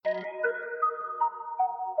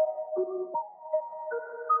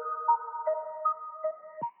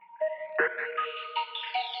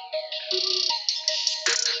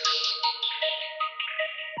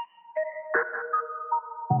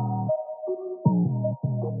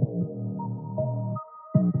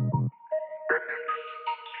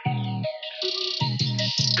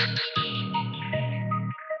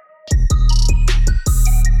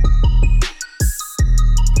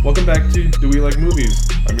back to Do We Like Movies?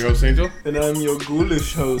 I'm your host, Angel. And I'm your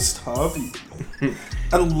ghoulish host, Javi.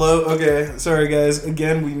 Okay, sorry guys.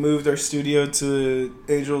 Again, we moved our studio to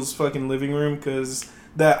Angel's fucking living room because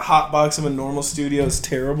that hot box of a normal studio is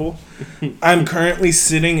terrible. I'm currently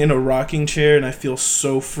sitting in a rocking chair and I feel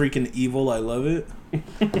so freaking evil. I love it.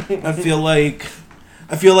 I feel like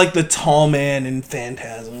the tall man in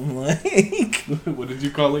Phantasm. Like, What did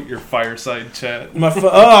you call it? Your fireside chat?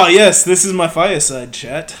 oh yes, this is my fireside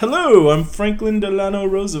chat. Hello, I'm Franklin Delano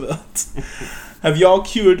Roosevelt. Have y'all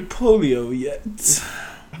cured polio yet?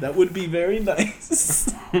 That would be very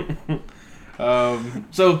nice.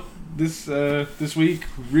 So this week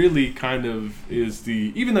really kind of is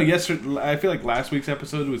even though yesterday, I feel like last week's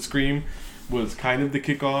episode with Scream was kind of the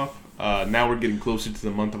kickoff. Now we're getting closer to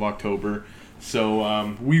the month of October.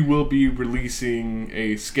 So we will be releasing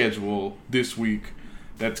a schedule this week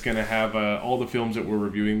that's going to have all the films that we're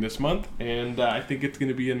reviewing this month. And I think it's going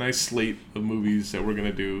to be a nice slate of movies that we're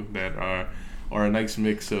going to do that are a nice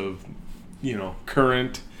mix of,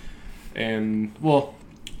 current and,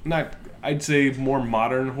 I'd say more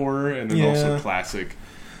modern horror and then also classic.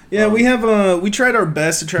 Yeah, we tried our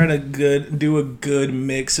best to try to do a good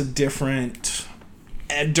mix of different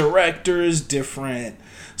directors, different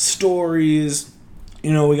stories.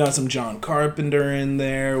 We got some John Carpenter in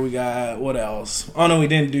there. We got, what else? Oh no, we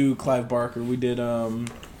didn't do Clive Barker. We did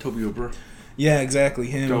Toby Hooper. Yeah, exactly,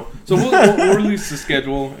 him. So we'll release the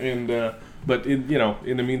schedule, and but in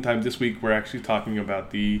the meantime, this week we're actually talking about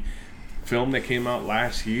the film that came out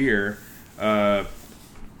last year,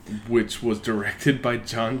 which was directed by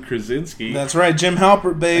John Krasinski. That's right, Jim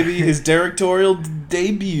Halpert, baby, his directorial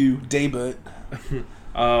debut.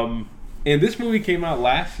 And this movie came out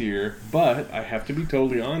last year, but I have to be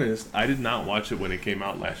totally honest, I did not watch it when it came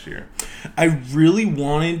out last year. I really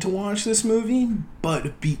wanted to watch this movie,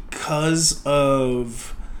 but because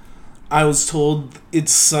of... I was told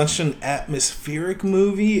it's such an atmospheric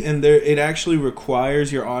movie, and it actually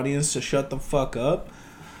requires your audience to shut the fuck up.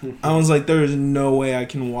 I was like, there is no way I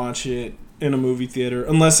can watch it in a movie theater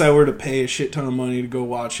unless I were to pay a shit ton of money to go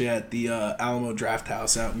watch it at the Alamo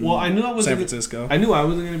Drafthouse out in San Francisco. I knew I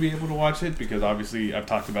wasn't going to be able to watch it because obviously I've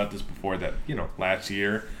talked about this before that, last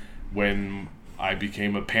year when I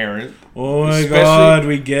became a parent. Oh my god,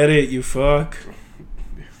 we get it, you fuck.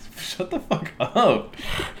 Shut the fuck up.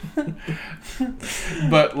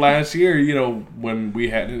 But last year, when we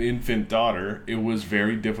had an infant daughter, it was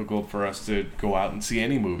very difficult for us to go out and see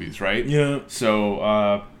any movies, right? Yeah.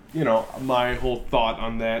 So, my whole thought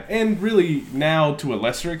on that, and really now to a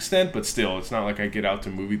lesser extent, but still, it's not like I get out to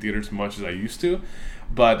movie theaters as much as I used to.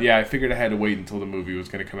 But yeah, I figured I had to wait until the movie was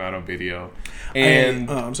going to come out on video.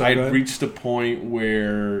 And I'd reached a point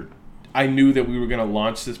where I knew that we were going to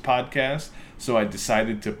launch this podcast, so I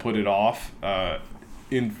decided to put it off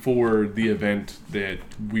for the event that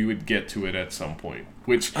we would get to it at some point.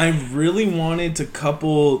 Which I really wanted to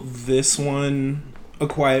couple this one, A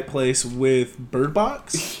Quiet Place, with Bird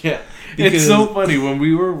Box. Yeah, it's so funny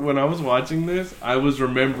when I was watching this, I was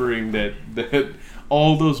remembering that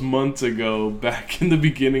all those months ago, back in the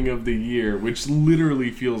beginning of the year, which literally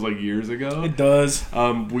feels like years ago. It does.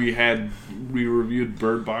 We reviewed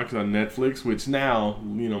Bird Box on Netflix, which now,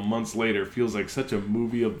 months later, feels like such a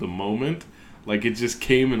movie of the moment. Like it just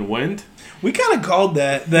came and went. We kind of called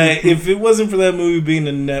that if it wasn't for that movie being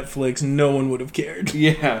on Netflix, no one would have cared.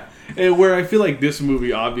 Yeah. And where I feel like this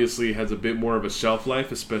movie obviously has a bit more of a shelf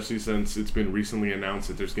life, especially since it's been recently announced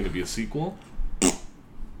that there's going to be a sequel.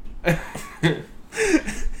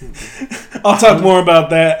 I'll talk more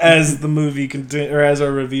about that as the movie or as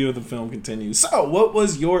our review of the film continues. So, what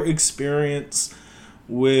was your experience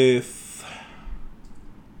with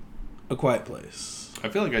A Quiet Place? I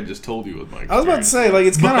feel like I just told you what my experience. I was about to say,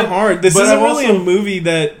 it's kind of hard. This isn't really a movie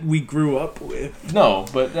that we grew up with. No,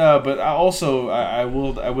 but I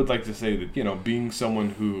would like to say that being someone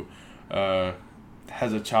who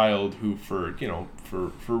has a child who for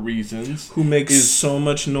reasons who makes so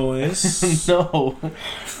much noise. No,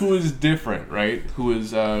 who is different, right? Who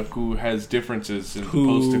has differences as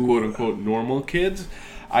opposed to quote unquote normal kids.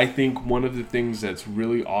 I think one of the things that's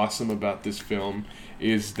really awesome about this film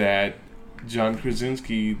is that John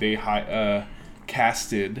Krasinski, they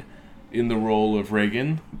casted in the role of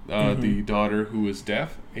Reagan, the daughter who is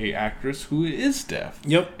deaf, a actress who is deaf.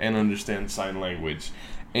 Yep. And understands sign language.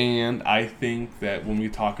 And I think that when we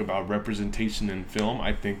talk about representation in film,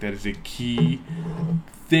 I think that is a key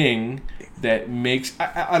thing that makes...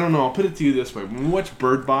 I don't know, I'll put it to you this way. When we watch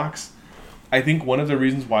Bird Box, I think one of the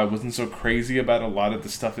reasons why I wasn't so crazy about a lot of the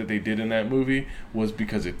stuff that they did in that movie was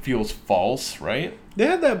because it feels false, right? They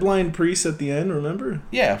had that blind priest at the end, remember?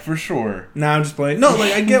 Yeah, for sure. Nah, I'm just playing. No,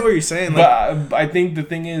 like, I get what you're saying. Like, But I think the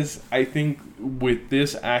thing is, I think with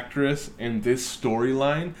this actress and this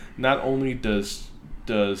storyline, not only does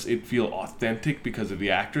it feel authentic because of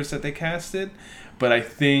the actress that they casted, but I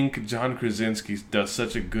think John Krasinski does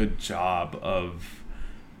such a good job of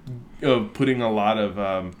putting a lot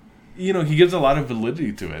of he gives a lot of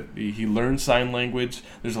validity to it. He learns sign language.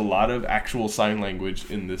 There's a lot of actual sign language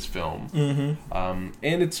in this film,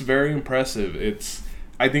 and it's very impressive.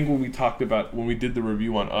 I think when we did the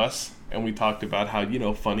review on Us, and we talked about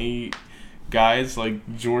how funny guys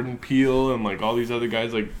like Jordan Peele and like all these other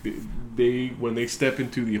guys, like when they step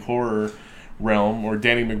into the horror realm, or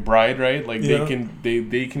Danny McBride, right? Like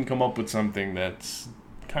they can come up with something that's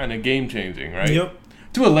kind of game changing, right? Yep.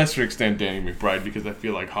 To a lesser extent, Danny McBride, because I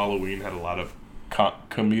feel like Halloween had a lot of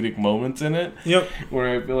comedic moments in it. Yep.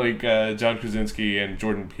 Where I feel like John Krasinski and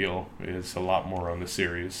Jordan Peele is a lot more on the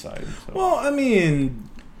serious side. So. Well, I mean,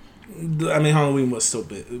 Halloween was still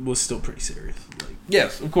pretty serious. Like,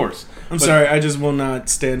 yes, of course. I'm sorry, I just will not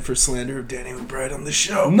stand for slander of Danny McBride on the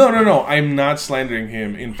show. No. I'm not slandering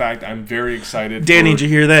him. In fact, I'm very excited. Danny, did you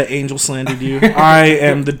hear that? Angel slandered you. I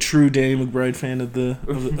am the true Danny McBride fan of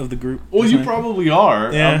the group. Well, you probably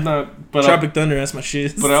are. Yeah. I'm not. But Tropic Thunder, that's my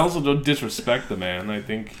shit. But I also don't disrespect the man. I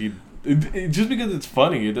think just because it's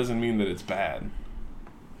funny, it doesn't mean that it's bad.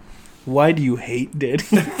 Why do you hate Danny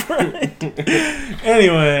McBride?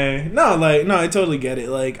 Anyway, I totally get it.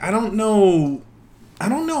 Like, I don't know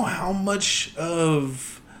how much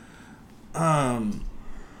of, I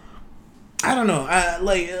don't know.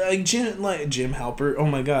 Jim Halpert. Oh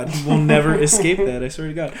my God, he will never escape that. I swear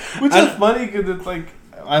to God. Which is funny because it's like,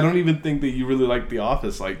 I don't even think that you really like The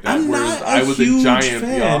Office like that. I'm not a huge fan.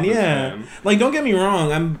 The Office fan. Like, don't get me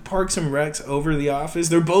wrong. I'm Parks and Recs over The Office.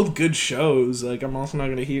 They're both good shows. Like, I'm also not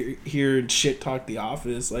gonna hear shit talk The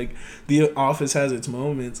Office. Like, The Office has its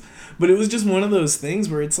moments, but it was just one of those things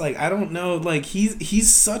where it's like, I don't know. Like, he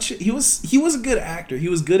was a good actor. He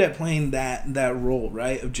was good at playing that role,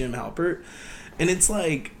 right, of Jim Halpert, and it's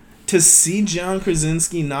like to see John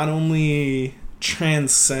Krasinski not only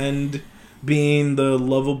transcend being the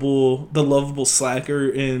lovable slacker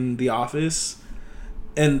in The Office,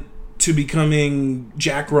 and to becoming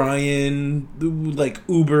Jack Ryan, like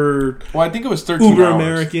uber. Well, I think it was 13 uber hours.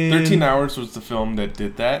 American. 13 Hours was the film that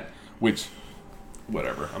did that. Which,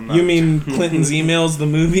 whatever. I'm not. You mean Clinton's Emails, the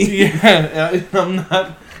movie? Yeah,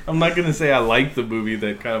 I'm not gonna say I like the movie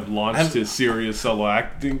that kind of launched his serious solo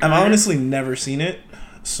acting career. I've honestly never seen it.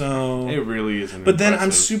 So it really isn't. But then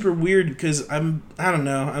I'm super weird because I don't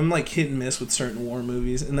know. I'm like hit and miss with certain war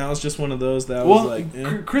movies, and that was just one of those that I was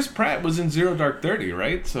like. Chris Pratt was in Zero Dark 30,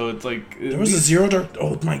 right? So it's like there was a Zero Dark.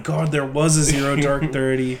 Oh my God, there was a Zero Dark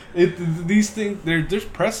 30. These things, there's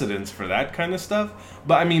precedence for that kind of stuff.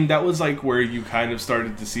 But I mean, that was like where you kind of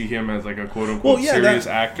started to see him as like a quote unquote serious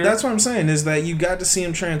actor. That's what I'm saying, is that you got to see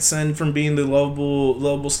him transcend from being the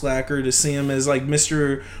lovable slacker to see him as like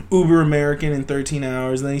Mr. Uber American in 13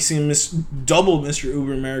 Hours, and then you see him double Mr.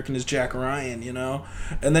 Uber American as Jack Ryan,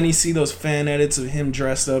 and then you see those fan edits of him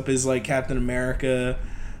dressed up as like Captain America.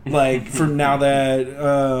 Like, for now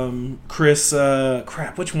that Chris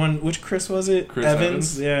which Chris was it? Chris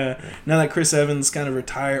Evans? Yeah. Now that Chris Evans kind of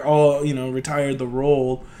retired the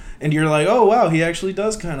role, and you're like, oh wow, he actually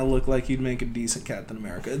does kind of look like he'd make a decent Captain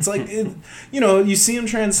America. It's like, you see him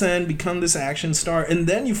transcend, become this action star, and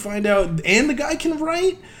then you find out, and the guy can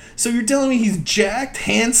write? So you're telling me he's jacked,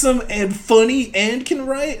 handsome, and funny, and can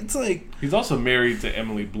write? It's like... He's also married to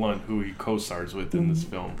Emily Blunt, who he co-stars with in this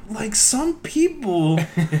film. Like some people.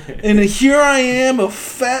 And here I am, a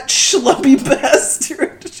fat, schlubby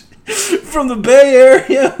bastard from the Bay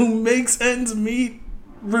Area who makes ends meet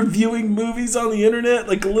reviewing movies on the internet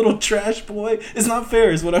like a little trash boy. It's not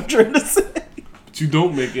fair is what I'm trying to say. But you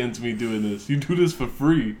don't make ends meet doing this. You do this for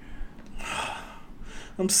free.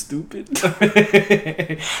 I'm stupid.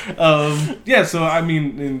 Yeah, so I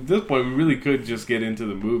mean, at this point, we really could just get into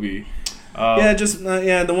the movie.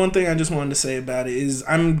 The one thing I just wanted to say about it is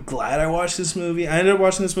I'm glad I watched this movie. I ended up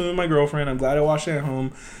watching this movie with my girlfriend. I'm glad I watched it at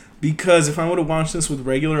home, because if I would have watched this with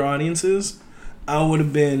regular audiences, I would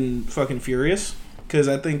have been fucking furious. Because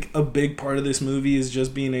I think a big part of this movie is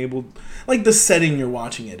just being able, like, the setting you're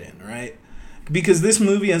watching it in, right? Because this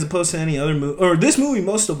movie, as opposed to any other movie, or this movie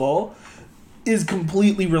most of all, is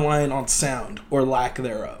completely reliant on sound or lack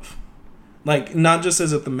thereof. Like, not just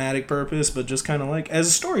as a thematic purpose, but just kind of like as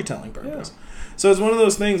a storytelling purpose. Yeah. So it's one of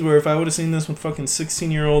those things where if I would have seen this with fucking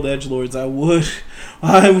 16-year-old edgelords, I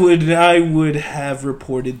would have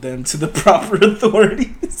reported them to the proper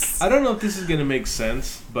authorities. I don't know if this is gonna make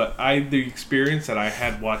sense, but the experience that I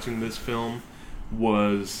had watching this film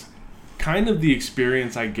was kind of the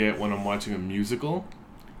experience I get when I'm watching a musical,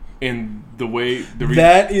 and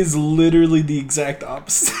that is literally the exact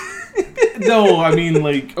opposite. No, I mean,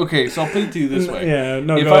 like, okay, so I'll put it to you this way. Yeah,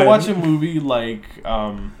 no. If go I ahead. watch a movie like,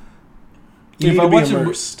 you need to be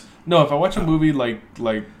immersed. if I watch a movie like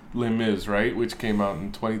Les Mis, right, which came out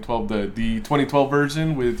in 2012, the 2012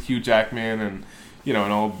 version with Hugh Jackman and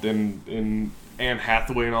and Anne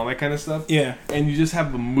Hathaway and all that kind of stuff. Yeah. And you just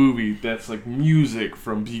have a movie that's like music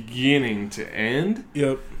from beginning to end.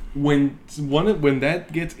 Yep. When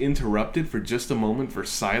that gets interrupted for just a moment for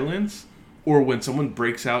silence, or when someone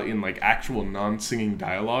breaks out in like actual non-singing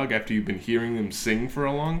dialogue after you've been hearing them sing for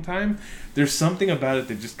a long time, there's something about it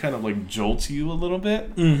that just kind of like jolts you a little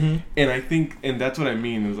bit. Mm-hmm. And I think, and that's what I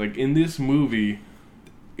mean, is like in this movie,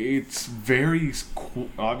 it's very,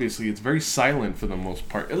 obviously it's very silent for the most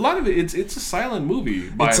part. A lot of it's a silent movie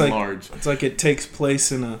by and large. It's like it takes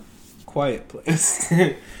place in a quiet place.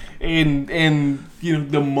 and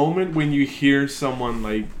the moment when you hear someone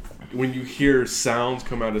when you hear sounds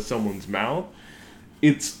come out of someone's mouth,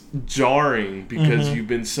 it's jarring because you've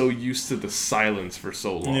been so used to the silence for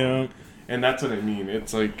so long. Yeah. And that's what I mean.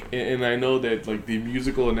 It's like, and I know that like the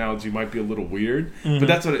musical analogy might be a little weird, but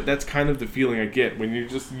that's kind of the feeling I get when you're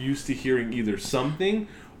just used to hearing either something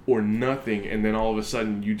or nothing, and then all of a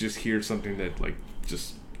sudden you just hear something that like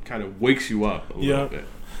just kind of wakes you up a little bit.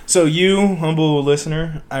 So you, humble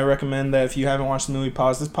listener, I recommend that if you haven't watched the movie,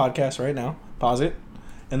 pause this podcast right now. Pause it.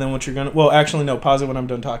 And then what you're gonna... Well, actually, no. Pause it when I'm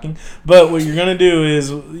done talking. But what you're gonna do is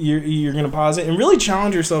you're gonna pause it and really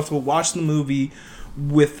challenge yourself to watch the movie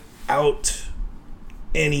without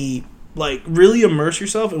any... Like, really immerse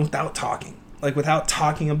yourself and without talking. Like, without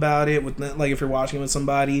talking about it. Like, if you're watching it with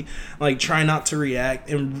somebody, like, try not to react.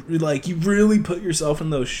 And, like, you really put yourself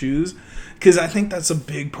in those shoes. Because I think that's a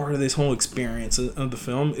big part of this whole experience of the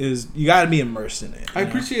film is you got to be immersed in it. I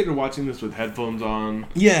appreciated watching this with headphones on.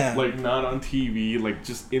 Yeah. Like, not on TV, like,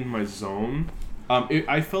 just in my zone.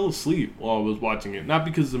 I fell asleep while I was watching it. Not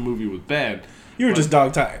because the movie was bad. You were just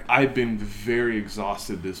dog tired. I've been very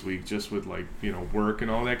exhausted this week just with, like, work and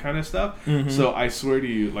all that kind of stuff. Mm-hmm. So I swear to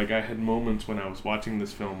you, like, I had moments when I was watching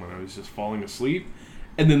this film when I was just falling asleep.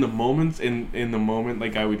 And then the moments, in the moment,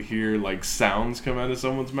 like, I would hear, like, sounds come out of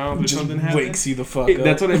someone's mouth or just something happen. Wakes you the fuck up.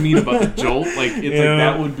 That's what I mean about the jolt. Like, it's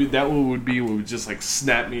like that would just, like,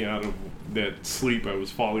 snap me out of that sleep I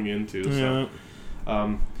was falling into. Yeah.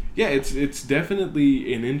 So, it's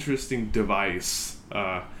definitely an interesting device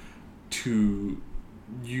to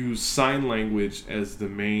use sign language as the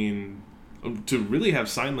main... to really have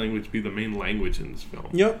sign language be the main language in this film.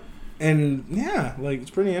 Yep. And, yeah, like,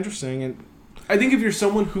 it's pretty interesting. And I think if you're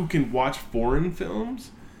someone who can watch foreign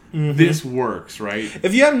films, this works, right?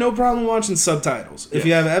 If you have no problem watching subtitles, if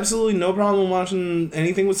you have absolutely no problem watching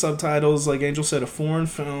anything with subtitles, like Angel said, a foreign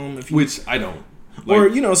film, which I don't.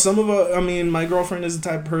 Like, or, some of my girlfriend is the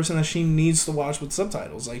type of person that she needs to watch with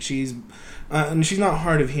subtitles. Like, and she's not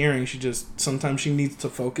hard of hearing. She just, sometimes she needs to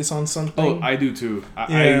focus on something. Oh, I do too.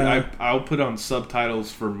 I'll put on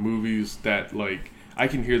subtitles for movies that, like, I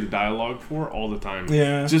can hear the dialogue for all the time.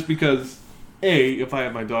 Yeah. Just because... if I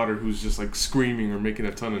have my daughter who's just like screaming or making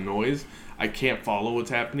a ton of noise, I can't follow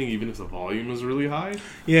what's happening even if the volume is really high.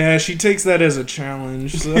 Yeah, she takes that as a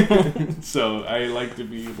challenge. So, so I like to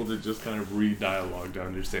be able to just kind of read dialogue to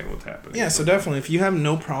understand what's happening. Yeah, so definitely, if you have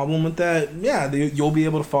no problem with that, you'll be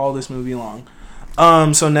able to follow this movie along.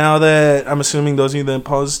 So now that I'm assuming those of you that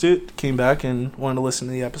paused it came back and wanted to listen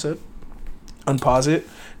to the episode, unpause it.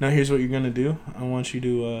 Now here's what you're gonna do. I want you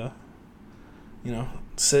to,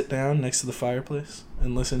 sit down next to the fireplace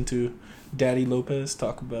and listen to Daddy Lopez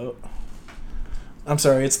talk about... I'm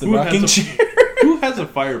sorry, it's the rocking chair. Who has a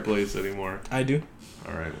fireplace anymore? I do.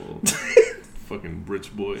 Alright, well, fucking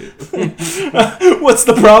rich boy. What's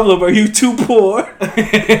the problem? Are you too poor?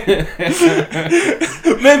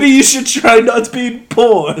 Maybe you should try not being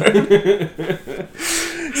poor.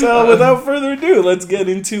 So, without further ado, let's get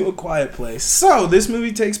into A Quiet Place. So, this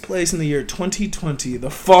movie takes place in the year 2020, the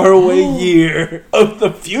faraway year of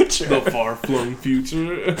the future. The far-flung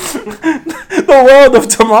future. The world of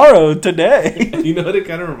tomorrow, today. You know what it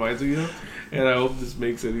kind of reminds me of? And I hope this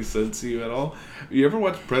makes any sense to you at all. You ever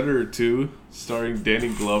watch Predator 2, starring Danny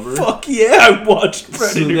Glover? Fuck yeah, I watched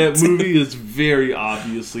Predator 2. So that movie is very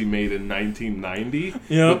obviously made in 1990.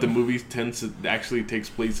 Yep. But the movie actually takes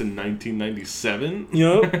place in 1997.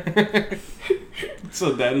 Yep.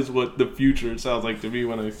 So that is what the future sounds like to me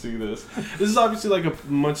when I see this. This is obviously like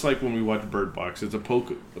much like when we watch Bird Box. It's a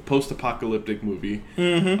post-apocalyptic movie.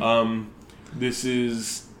 Mm-hmm. This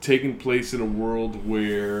is taking place in a world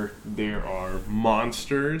where there are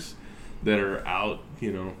monsters that are out,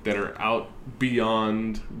 that are out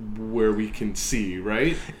beyond where we can see,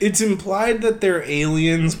 right? It's implied that they're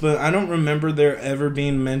aliens, but I don't remember there ever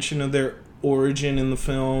being mention of their origin in the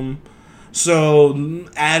film. So,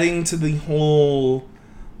 adding to the whole,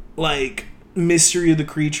 like, mystery of the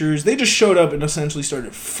creatures, they just showed up and essentially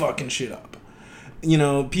started fucking shit up.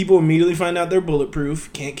 People immediately find out they're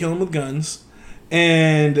bulletproof, can't kill them with guns,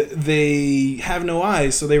 and they have no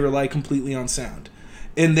eyes, so they rely completely on sound.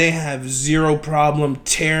 And they have zero problem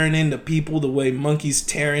tearing into people the way monkeys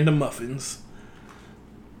tear into muffins.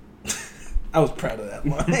 I was proud of that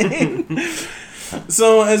line.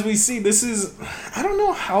 So, as we see, this is... I don't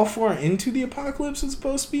know how far into the apocalypse it's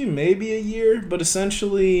supposed to be. Maybe a year. But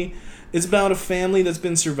essentially, it's about a family that's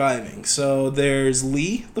been surviving. So, there's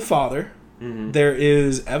Lee, the father. Mm-hmm. There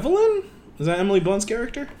is Evelyn. Is that Emily Blunt's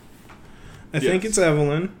character? I think it's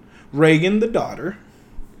Evelyn. Reagan, the daughter.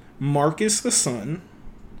 Marcus, the son.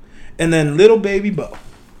 And then little baby Bo.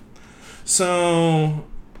 So,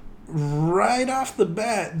 right off the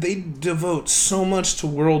bat, they devote so much to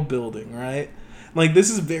world building, right? Like, this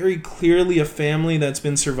is very clearly a family that's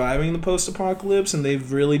been surviving the post-apocalypse, and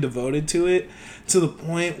they've really devoted to it, to the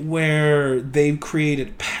point where they've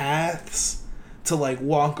created paths to, like,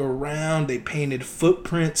 walk around. They painted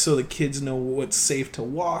footprints so the kids know what's safe to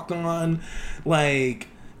walk on. Like,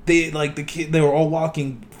 they were all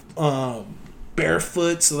walking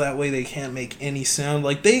barefoot, so that way they can't make any sound.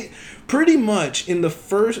 Like, they pretty much in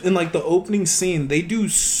the opening scene, they do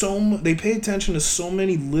they pay attention to so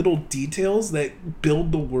many little details that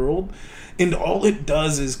build the world, and all it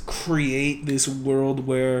does is create this world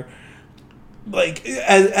where, like,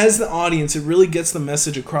 as the audience, it really gets the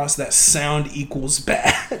message across that sound equals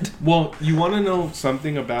bad. Well, you want to know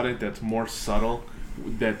something about it that's more subtle,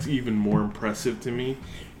 that's even more impressive to me,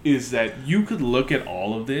 is that you could look at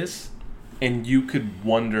all of this and you could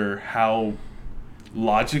wonder how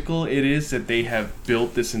logical it is that they have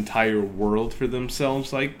built this entire world for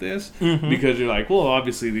themselves like this. Mm-hmm. Because you're like, well,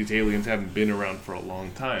 obviously these aliens haven't been around for a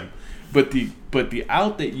long time. But the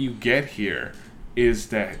out that you get here is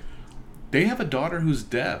that they have a daughter who's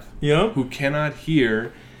deaf. Yep. Who cannot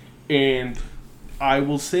hear. And I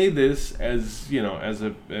will say this as,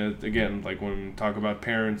 again, like when we talk about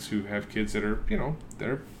parents who have kids that are,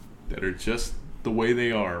 that are just the way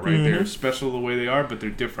they are, right? Mm-hmm. They're special the way they are, but they're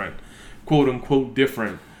different. Quote unquote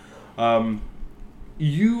different.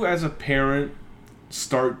 You as a parent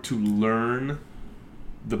start to learn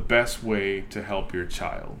the best way to help your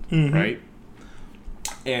child, mm-hmm. right?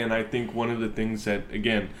 And I think one of the things that,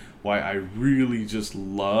 again, why I really just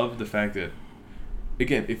love the fact that,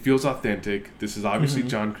 again, it feels authentic. This is obviously mm-hmm.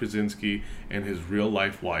 John Krasinski and his real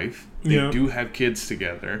life wife. They do have kids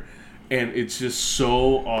together, and it's just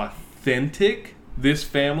so authentic. This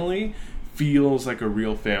family feels like a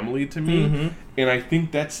real family to me, mm-hmm. and I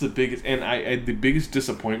think that's the biggest, and the biggest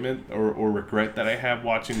disappointment or regret that I have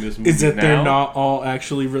watching this movie is that they're not all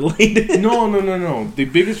actually related. No. The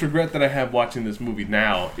biggest regret that I have watching this movie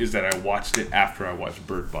now is that I watched it after I watched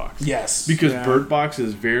Bird Box. Yes, because Bird Box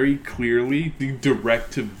is very clearly the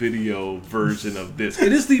direct-to-video version of this.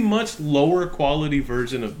 It is the much lower quality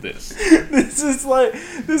version of this. This is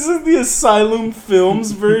the Asylum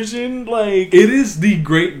Films version. Like, it is the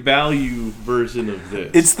Great Value version of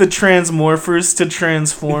this. It's the Transmorphers to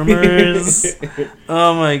Transformers.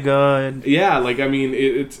 Oh my god. Yeah, like, I mean,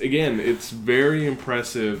 it's very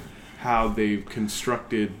impressive how they've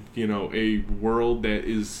constructed, a world that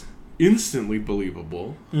is instantly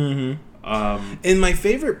believable. Mm-hmm. And my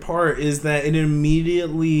favorite part is that it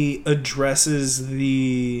immediately addresses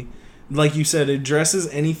like you said, it addresses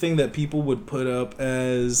anything that people would put up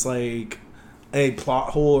as, like, a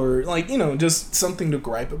plot hole or, like, just something to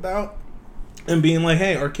gripe about. And being like,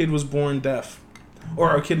 hey, our kid was born deaf.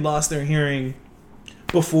 Or our kid lost their hearing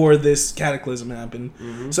before this cataclysm happened.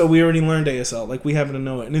 Mm-hmm. So we already learned ASL. Like, we happen to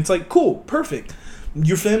know it. And it's like, cool, perfect.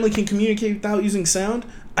 Your family can communicate without using sound.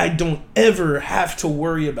 I don't ever have to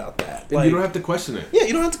worry about that. And you don't have to question it. Yeah,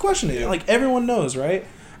 you don't have to question it. Yeah. Like, everyone knows, right?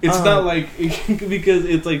 It's not like... because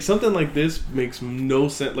it's like something like this makes no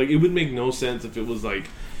sense. Like, it would make no sense if it was like...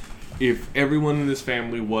 If everyone in this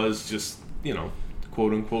family was just,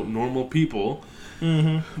 quote-unquote normal people,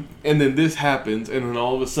 mm-hmm. and then this happens, and then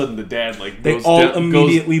all of a sudden the dad, like, they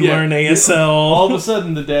immediately learn ASL. All of a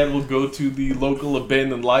sudden the dad will go to the local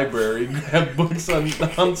abandoned library, grab books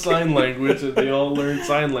on sign language, and they all learn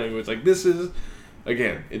sign language. Like, this is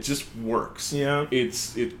again, it just works. Yeah.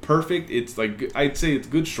 It's perfect. It's like, I'd say it's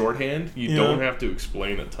good shorthand. You don't have to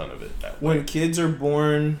explain a ton of it that way. When kids are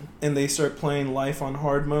born and they start playing life on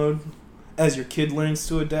hard mode, as your kid learns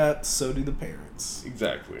to adapt, so do the parents.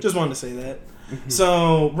 Exactly. Just wanted to say that.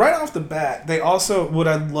 So, right off the bat, they also, what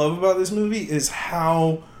I love about this movie is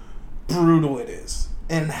how brutal it is.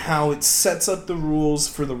 And how it sets up the rules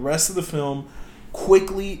for the rest of the film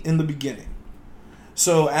quickly in the beginning.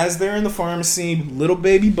 So, as they're in the pharmacy, little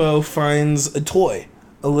baby Bo finds a toy.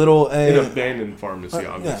 An abandoned pharmacy,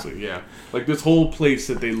 obviously, yeah. Like this whole place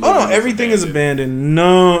that they live in. Oh, no, everything is abandoned.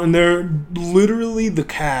 No, and they're literally, the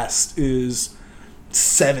cast is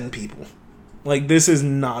 7 people. Like, this is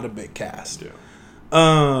not a big cast. Yeah.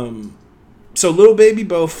 So little baby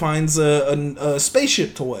Bo finds a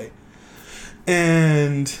spaceship toy.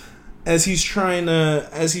 And as he's trying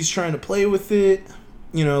to play with it,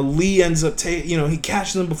 you know, Lee ends up he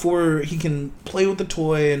catches him before he can play with the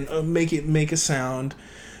toy and make a sound.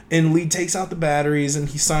 And Lee takes out the batteries and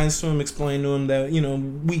he signs to him, explaining to him that, you know,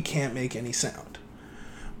 we can't make any sound.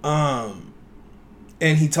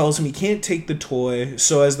 And he tells him he can't take the toy.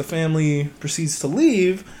 So as the family proceeds to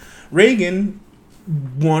leave, Reagan,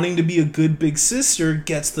 wanting to be a good big sister,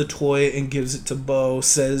 gets the toy and gives it to Bo,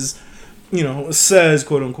 says,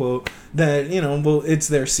 quote unquote, that, you know, well, it's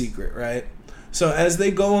their secret, right? So as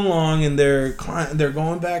they go along and they're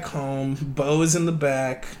going back home, Bo is in the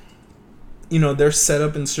back. You know, they're set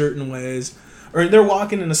up in certain ways, or they're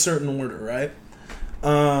walking in a certain order, right?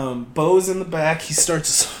 Bo's in the back. He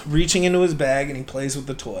starts reaching into his bag and he plays with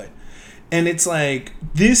the toy. And it's like,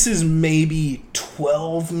 this is maybe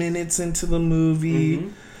 12 minutes into the movie,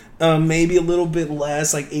 maybe a little bit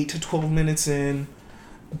less, like 8 to 12 minutes in.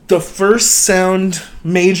 The first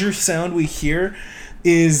major sound we hear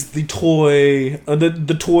is the toy,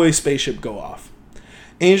 the toy spaceship go off.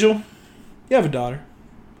 Angel, you have a daughter.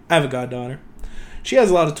 I have a goddaughter. She has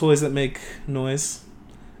a lot of toys that make noise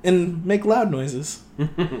and make loud noises.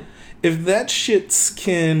 If that shit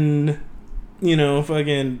can, you know,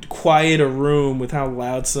 fucking quiet a room with how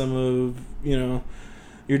loud some of, you know,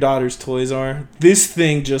 your daughter's toys are, this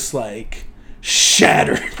thing just like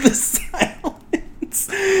shattered the silence.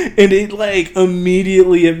 And it like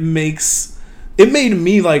immediately it made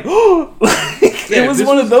me like, oh, it was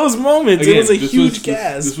one of those moments. Again, it was a huge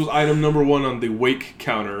gasp. This was item number 1 on the wake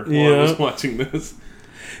counter while I was watching this.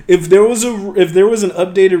 If there was an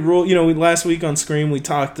updated rule, you know, last week on Scream we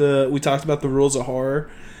talked about the rules of horror.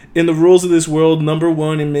 In the rules of this world, number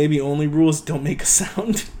 1 and maybe only rule is don't make a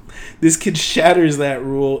sound. This kid shatters that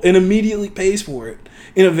rule and immediately pays for it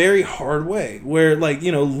in a very hard way. Where, like,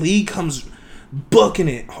 you know, Lee comes booking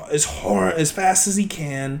it as fast as he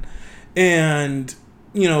can. And,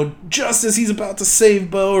 you know, just as he's about to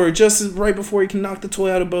save Bo, or just right before he can knock the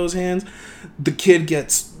toy out of Bo's hands, the kid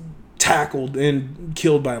gets tackled and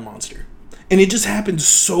killed by a monster. And it just happened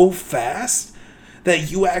so fast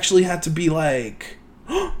that you actually had to be like,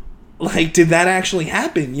 oh, like, did that actually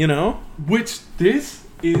happen, you know? Which this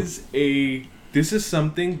is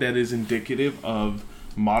something that is indicative of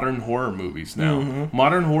modern horror movies now.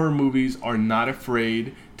 Modern horror movies are not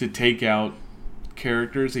afraid to take out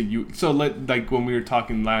characters that like when we were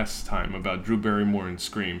talking last time about Drew Barrymore and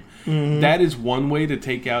Scream, that is one way to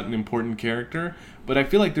take out an important character. But I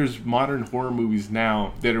feel like there's modern horror movies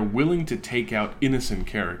now that are willing to take out innocent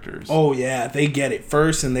characters. Oh yeah, they get it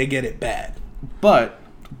first and they get it bad. But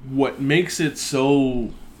what makes it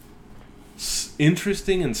so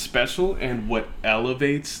interesting and special, and what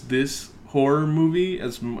elevates this horror movie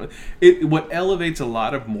what elevates a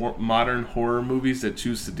lot of more modern horror movies that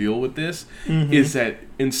choose to deal with this is that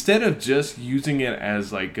instead of just using it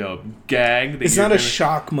as like a gag, it's not a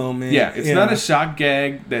shock moment. Yeah, it's not a shock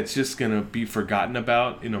gag that's just gonna be forgotten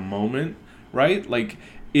about in a moment, right? Like,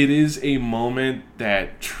 it is a moment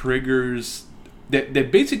that triggers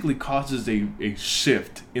that basically causes a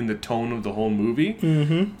shift in the tone of the whole movie,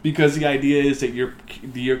 because the idea is that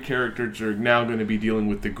your characters are now going to be dealing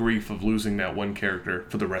with the grief of losing that one character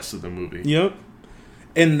for the rest of the movie. Yep.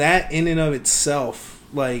 And that in and of itself,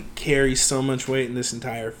 like, carries so much weight in this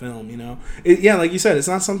entire film, you know? Like you said, it's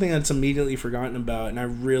not something that's immediately forgotten about, and I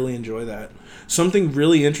really enjoy that. Something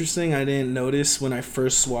really interesting I didn't notice when I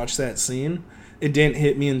first watched that scene, it didn't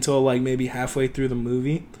hit me until like maybe halfway through the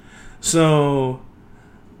movie. So,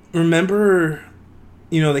 remember,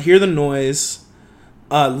 you know, they hear the noise,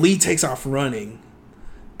 Lee takes off running,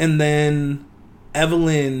 and then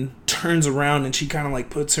Evelyn turns around and she kind of like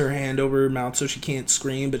puts her hand over her mouth so she can't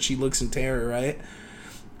scream, but she looks in terror, right?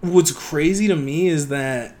 what's crazy to me is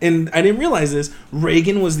that, and I didn't realize this,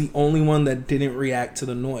 Reagan was the only one that didn't react to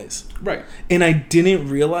the noise. Right. And I didn't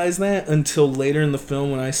realize that until later in the film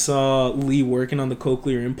when I saw Lee working on the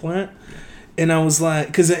cochlear implant. And I was like,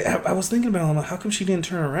 because I was thinking about, I'm like, how come she didn't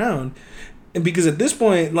turn around? And because at this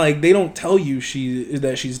point, like, they don't tell you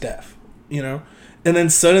that she's deaf, you know? And then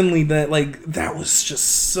suddenly that was just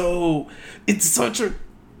so, it's such a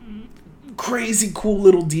crazy cool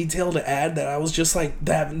little detail to add that I was just like,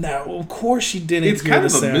 that now of course she didn't. It's kind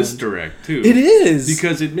of a misdirect too. It is,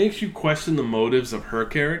 because it makes you question the motives of her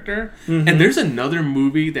character. Mm-hmm. And there's another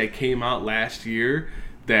movie that came out last year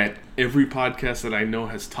that every podcast that I know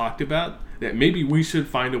has talked about, that maybe we should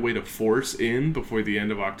find a way to force in before the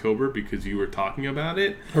end of October because you were talking about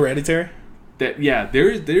it. Hereditary? That, yeah,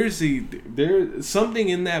 there's something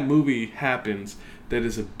in that movie happens that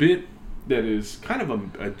is is kind of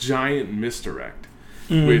a giant misdirect.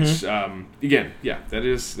 Mm-hmm. Which, again, yeah,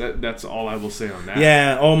 that's all I will say on that.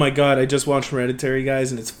 Yeah, oh my god, I just watched Hereditary,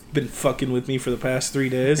 guys, and it's been fucking with me for the past 3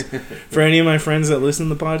 days. For any of my friends that listen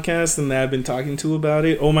to the podcast and that I've been talking to about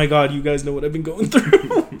it, oh my god, you guys know what I've been going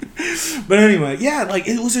through. But anyway, yeah, like,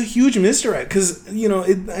 it was a huge misdirect, because, you know,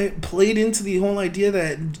 it played into the whole idea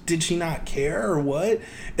that, did she not care, or what?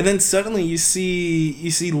 And then suddenly you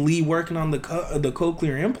see Lee working on the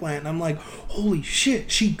cochlear implant, and I'm like, holy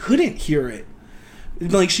shit, she couldn't hear it.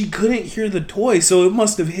 Like, she couldn't hear the toy, so it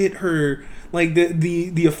must have hit her, like,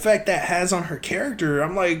 the effect that has on her character.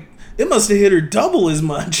 I'm like, it must have hit her double as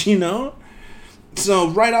much, you know? So,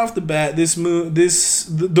 right off the bat,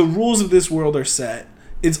 the rules of this world are set.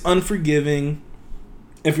 It's unforgiving.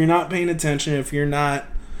 If you're not paying attention, if you're not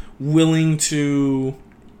willing to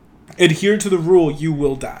adhere to the rule, you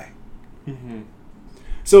will die. Mm-hmm.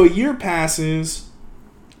 So, a year passes,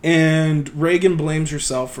 and Reagan blames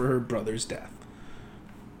herself for her brother's death.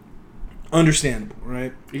 Understandable,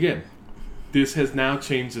 right? Again, this has now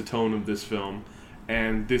changed the tone of this film,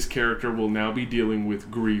 and this character will now be dealing with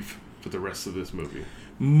grief for the rest of this movie.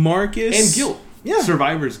 Marcus... And guilt. Yeah.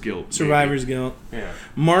 Survivor's guilt. Survivor's guilt. Yeah.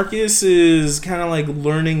 Marcus is kind of like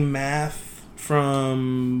learning math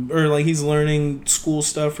he's learning school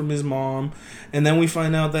stuff from his mom, and then we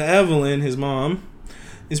find out that Evelyn, his mom,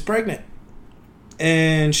 is pregnant.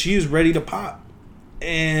 And she is ready to pop.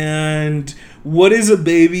 And what is a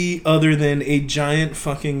baby other than a giant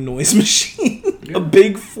fucking noise machine? Yeah. A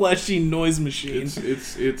big fleshy noise machine.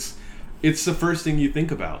 It's the first thing you think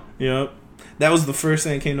about. Yep. That was the first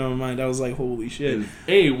thing that came to my mind. I was like, holy shit.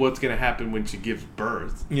 A, what's going to happen when she gives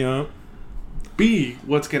birth? Yeah. B,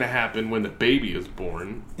 what's going to happen when the baby is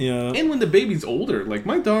born? Yeah. And when the baby's older. Like,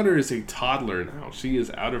 my daughter is a toddler now. She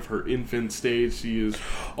is out of her infant stage. She is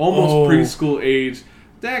almost preschool age.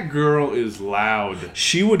 That girl is loud.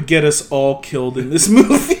 She would get us all killed in this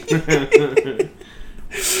movie.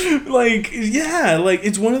 Like, yeah, like,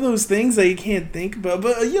 it's one of those things that you can't think about.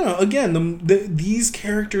 But, you know, again, these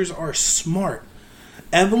characters are smart.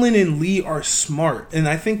 Evelyn and Lee are smart. And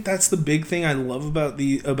I think that's the big thing I love about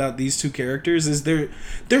these two characters is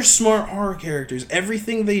they're smart horror characters.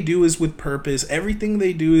 Everything they do is with purpose. Everything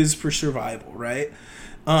they do is for survival, right?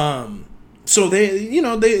 So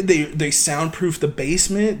they soundproof the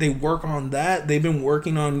basement. They work on that. They've been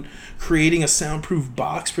working on creating a soundproof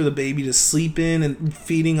box for the baby to sleep in and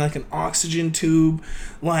feeding like an oxygen tube.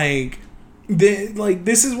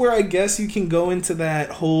 This is where I guess you can go into that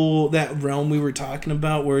realm we were talking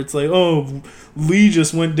about where it's like, oh, Lee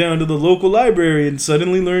just went down to the local library and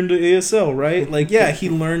suddenly learned ASL, right? Like, yeah, he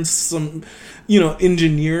learned some,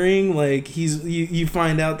 engineering. Like, you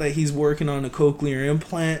find out that he's working on a cochlear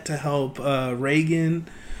implant to help Reagan.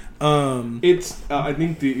 I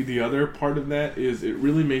think the other part of that is it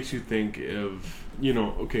really makes you think of,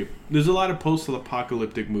 okay, there's a lot of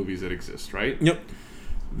post-apocalyptic movies that exist, right? Yep.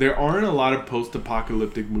 There aren't a lot of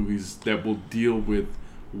post-apocalyptic movies that will deal with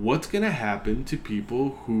what's going to happen to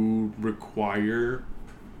people who require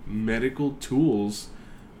medical tools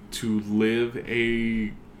to live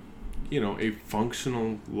a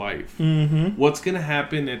functional life. Mm-hmm. What's going to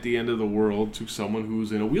happen at the end of the world to someone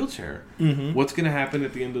who's in a wheelchair? Mm-hmm. What's going to happen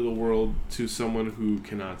at the end of the world to someone who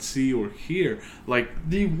cannot see or hear? Like,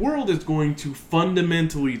 the world is going to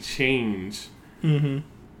fundamentally change. Mm-hmm.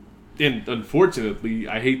 And unfortunately,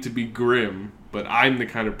 I hate to be grim, but I'm the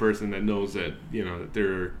kind of person that knows that, that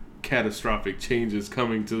there are catastrophic changes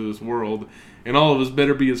coming to this world, and all of us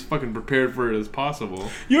better be as fucking prepared for it as possible.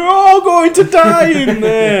 You're all going to die in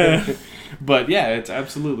there! But yeah, it's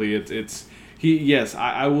absolutely,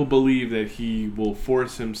 I will believe that he will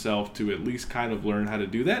force himself to at least kind of learn how to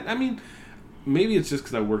do that. I mean, maybe it's just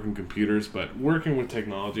because I work in computers, but working with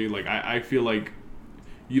technology, like, I feel like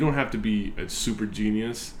you don't have to be a super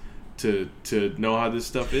genius to know how this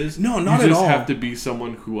stuff is. No, not at all. You just have to be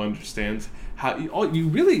someone who understands how you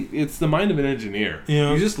really, it's the mind of an engineer.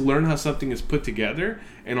 Yeah. You just learn how something is put together,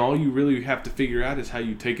 and all you really have to figure out is how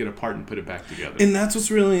you take it apart and put it back together. And that's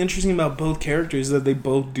what's really interesting about both characters, that they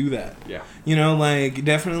both do that. Yeah. You know, like,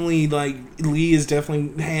 definitely, like, Lee is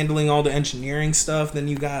definitely handling all the engineering stuff. Then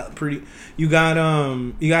you got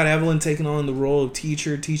Evelyn taking on the role of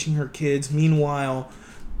teacher, teaching her kids. Meanwhile,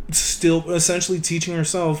 still essentially teaching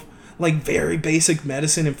herself, like, very basic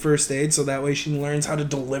medicine and first aid, so that way she learns how to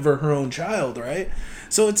deliver her own child, right?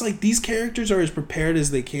 So it's like these characters are as prepared as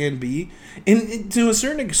they can be, and to a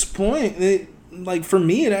certain point, like, for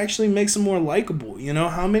me, it actually makes them more likable. You know,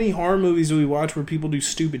 how many horror movies do we watch where people do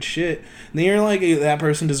stupid shit, and then you're like, hey, that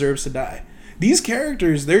person deserves to die? These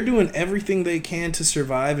characters, they're doing everything they can to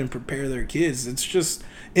survive and prepare their kids. It's just,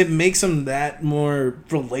 it makes them that more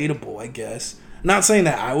relatable, I guess. Not saying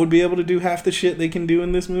that I would be able to do half the shit they can do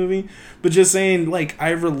in this movie, but just saying, like, I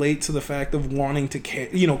relate to the fact of wanting to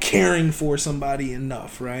caring for somebody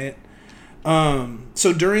enough, right?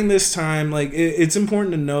 So during this time, like, it's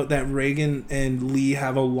important to note that Regan and Lee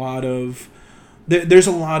have a lot of, there's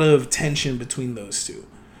a lot of tension between those two.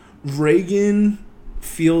 Regan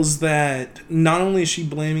feels that not only is she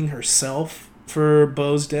blaming herself for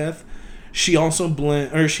Beau's death, she also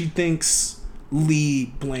she thinks Lee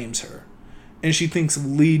blames her. And she thinks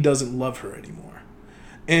Lee doesn't love her anymore.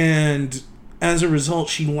 And as a result,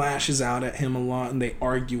 she lashes out at him a lot, and they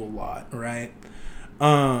argue a lot, right?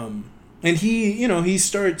 And he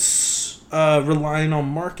starts relying on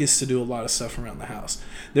Marcus to do a lot of stuff around the house.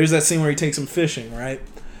 There's that scene where he takes him fishing, right?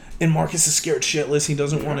 And Marcus is scared shitless. He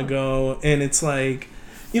doesn't want to go. And it's like,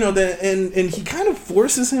 and he kind of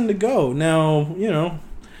forces him to go. Now,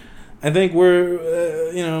 I think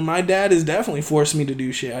my dad has definitely forced me to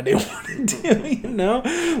do shit I didn't want to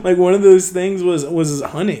do, Like, one of those things was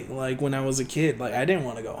hunting, like, when I was a kid. Like, I didn't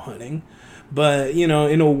want to go hunting. But, in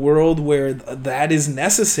a world where that is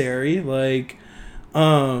necessary, like,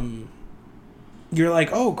 you're like,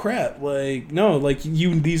 oh, crap. Like, no, like,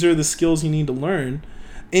 these are the skills you need to learn.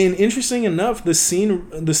 And interesting enough, the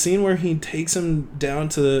scene where he takes him down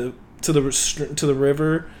to the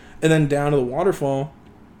river and then down to the waterfall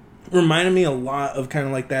reminded me a lot of kind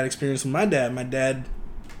of like that experience with my dad. My dad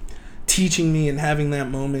teaching me and having that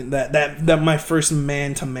moment, that my first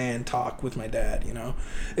man-to-man talk with my dad,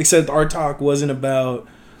 Except our talk wasn't about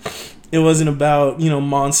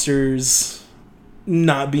monsters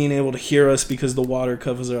not being able to hear us because the water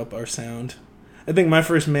covers up our sound. I think my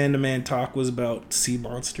first man-to-man talk was about sea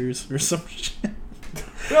monsters or some shit.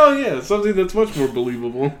 Oh, yeah, something that's much more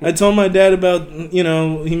believable. I told my dad about,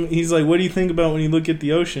 he's like, what do you think about when you look at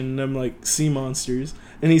the ocean? And I'm like, sea monsters.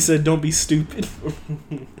 And he said, don't be stupid.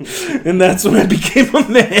 And that's when I became a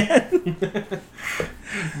man.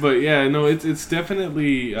 But, yeah, no, it's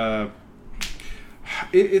definitely...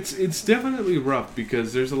 It's definitely rough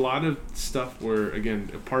because there's a lot of stuff where, again,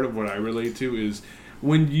 a part of what I relate to is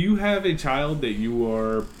when you have a child that you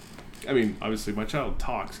are... I mean, obviously, my child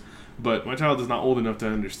talks... But my child is not old enough to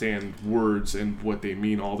understand words and what they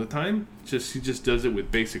mean all the time. He just does it with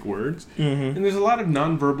basic words. Mm-hmm. And there's a lot of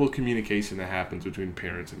nonverbal communication that happens between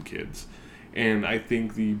parents and kids. And I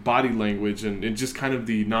think the body language and just kind of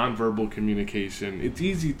the nonverbal communication, it's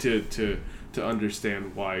easy to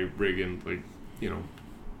understand why Regan,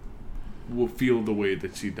 will feel the way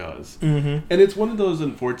that she does. Mm-hmm. And it's one of those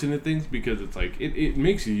unfortunate things because it's like it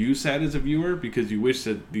makes you sad as a viewer because you wish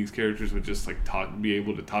that these characters would just be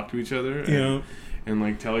able to talk to each other and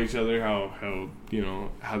tell each other how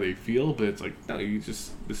they feel, but it's like, no,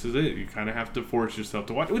 this is it. You kind of have to force yourself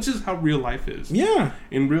to watch, which is how real life is. Yeah.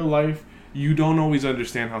 In real life, you don't always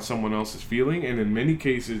understand how someone else is feeling, and in many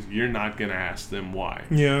cases you're not going to ask them why.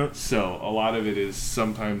 Yeah. So a lot of it is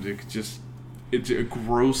sometimes it's a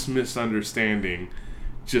gross misunderstanding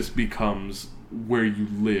just becomes where you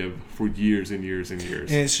live for years and years and years.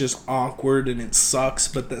 And it's just awkward and it sucks,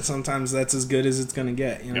 but sometimes that's as good as it's going to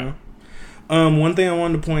get, Yeah. One thing I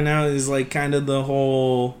wanted to point out is like kind of the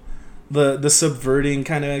whole the subverting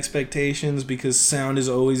kind of expectations, because sound has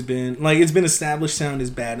always been like, it's been established sound is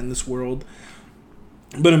bad in this world.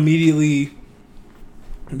 But immediately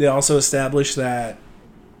they also established that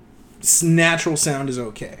natural sound is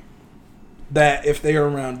okay. That if they are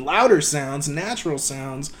around louder sounds, natural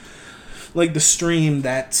sounds, like the stream,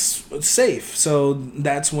 that's safe. So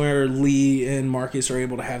that's where Lee and Marcus are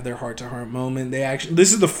able to have their heart-to-heart moment.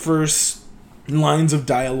 This is the first lines of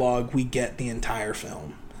dialogue we get the entire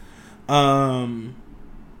film. And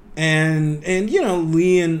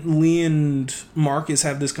Lee and Marcus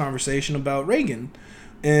have this conversation about Regan.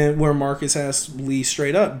 and where Marcus asks Lee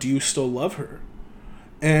straight up, "Do you still love her?"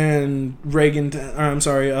 And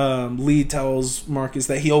Lee tells Marcus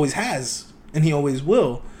that he always has and he always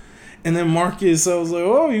will. And then Marcus, I was like,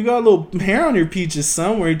 "Oh, you got a little hair on your peaches,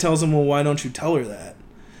 son." Where he tells him, "Well, why don't you tell her that?"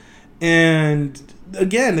 And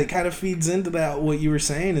again, it kind of feeds into that what you were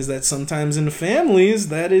saying, is that sometimes in the families,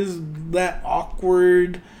 that is that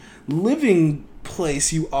awkward living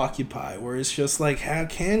place you occupy, where it's just like, how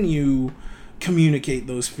can you communicate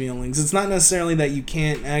those feelings? It's not necessarily that you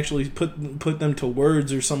can't actually put them to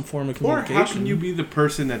words or some form of communication. Or how can you be the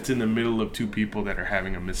person that's in the middle of two people that are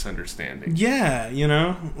having a misunderstanding? Yeah,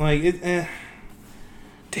 like it.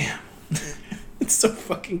 Damn, it's so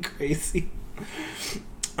fucking crazy.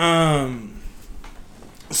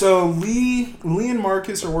 So Lee and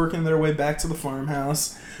Marcus are working their way back to the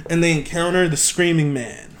farmhouse, and they encounter the Screaming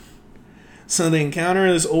Man. So they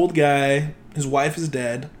encounter this old guy. His wife is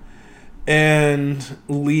dead. And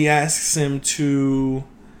Lee asks him to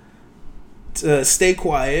stay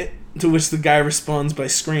quiet, to which the guy responds by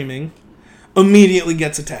screaming. Immediately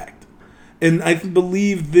gets attacked. And I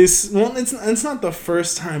believe this... Well, it's not the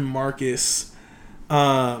first time Marcus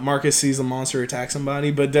sees a monster attack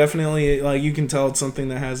somebody, but definitely, like, you can tell it's something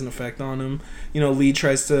that has an effect on him. Lee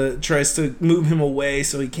tries to move him away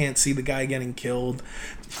so he can't see the guy getting killed.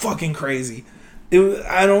 Fucking crazy.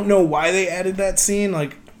 I don't know why they added that scene,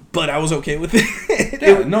 but I was okay with it.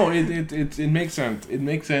 It makes sense. It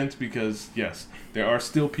makes sense because, yes, there are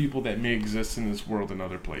still people that may exist in this world in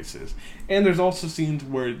other places. And there's also scenes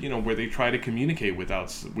where they try to communicate with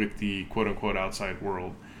the quote-unquote outside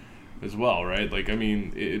world as well, right?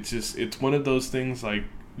 It's one of those things like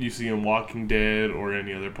you see in Walking Dead or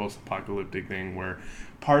any other post-apocalyptic thing where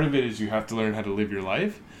part of it is you have to learn how to live your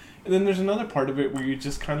life. And then there's another part of it where you're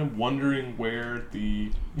just kind of wondering where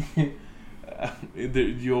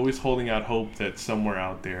you're always holding out hope that somewhere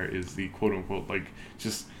out there is the quote-unquote,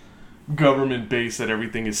 just government base that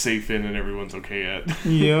everything is safe in and everyone's okay at.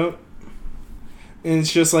 Yep. And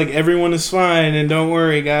it's just like, everyone is fine, and don't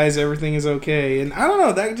worry, guys, everything is okay. And I don't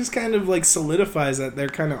know, that just kind of, solidifies that they're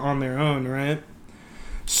kind of on their own, right?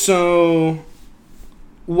 So,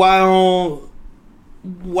 while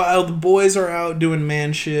the boys are out doing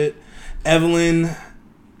man shit, Evelyn...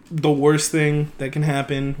 The worst thing that can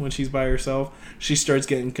happen when she's by herself, she starts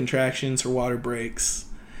getting contractions, her water breaks,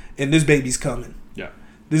 and this baby's coming. Yeah.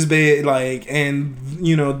 This baby,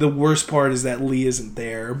 the worst part is that Lee isn't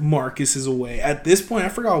there. Marcus is away. At this point, I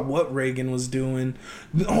forgot what Reagan was doing.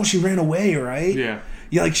 Oh, she ran away, right? Yeah.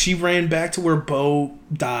 Yeah, she ran back to where Bo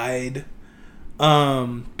died.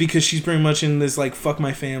 Because she's pretty much in this, fuck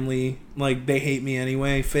my family, they hate me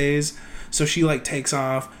anyway phase. So she, takes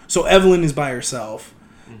off. So Evelyn is by herself.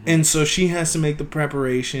 And so she has to make the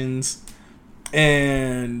preparations,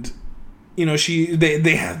 and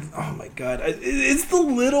they have, oh my god, it's the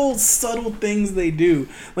little subtle things they do,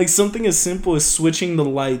 something as simple as switching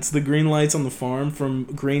the green lights on the farm from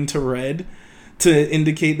green to red to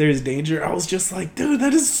indicate there's danger. I was just like, dude,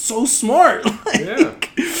 that is so smart. Yeah.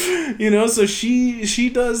 So she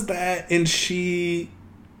does that, and she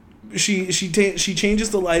changes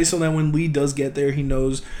the light so that when Lee does get there, he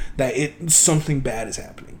knows that something bad is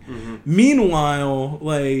happening. Mm-hmm. Meanwhile,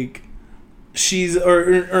 she's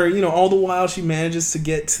all the while she manages to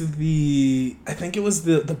get to I think it was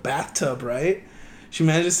the bathtub, right? She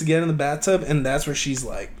manages to get in the bathtub, and that's where she's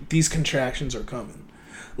like, these contractions are coming.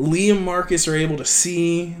 Lee and Marcus are able to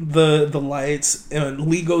see the lights, and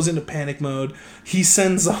Lee goes into panic mode. He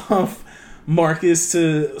sends off Marcus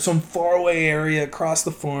to some faraway area across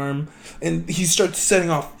the farm, and he starts setting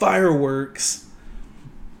off fireworks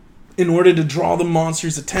in order to draw the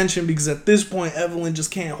monster's attention, because at this point Evelyn just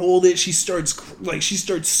can't hold it. She starts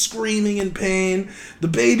screaming in pain. The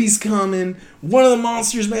baby's coming. One of the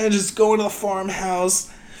monsters manages to go into the farmhouse.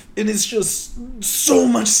 It is just so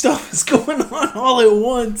much stuff is going on all at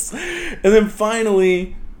once. And then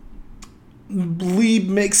finally Lee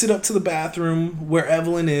makes it up to the bathroom where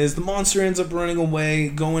Evelyn is. The monster ends up running away,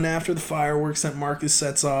 going after the fireworks that Marcus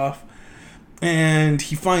sets off, and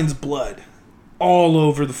he finds blood all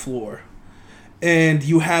over the floor. And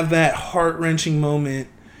you have that heart-wrenching moment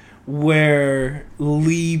where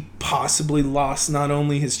Lee possibly lost not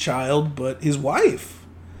only his child, but his wife.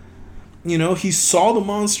 He saw the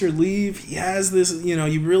monster leave. He has this,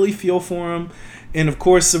 you really feel for him. And of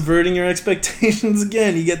course, subverting your expectations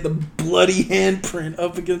again, you get the bloody handprint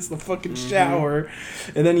up against the fucking shower.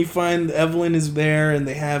 And then you find Evelyn is there, and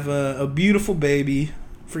they have a beautiful baby.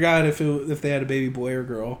 Forgot if they had a baby boy or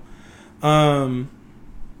girl.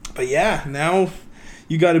 But yeah, now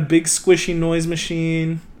you got a big squishy noise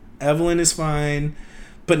machine. Evelyn is fine.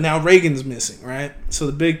 But now Reagan's missing, right? So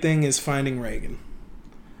the big thing is finding Reagan.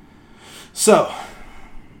 So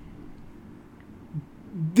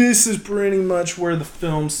this is pretty much where the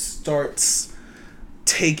film starts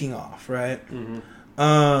taking off, right?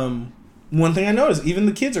 One thing I noticed, even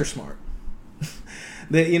the kids are smart.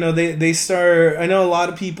 They start. I know a lot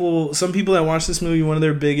of people. Some people that watch this movie, one of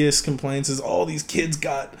their biggest complaints is, "Oh, these kids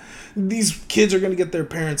are going to get their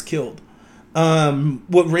parents killed."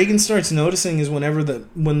 What Reagan starts noticing is when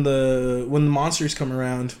the monsters come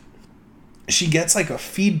around, she gets like a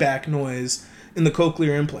feedback noise in the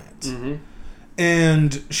cochlear implants,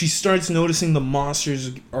 and she starts noticing the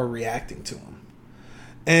monsters are reacting to them.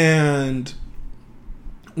 And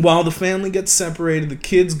while the family gets separated, the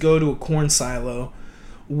kids go to a corn silo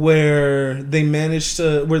where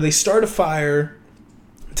they start a fire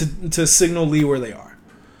to signal Lee where they are.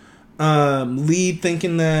 Lee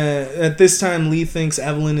thinking that at this time Lee thinks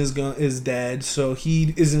Evelyn is dead, so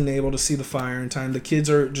he isn't able to see the fire in time. The kids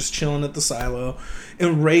are just chilling at the silo,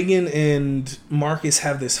 and Reagan and Marcus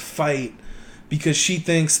have this fight because she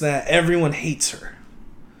thinks that everyone hates her.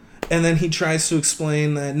 And then he tries to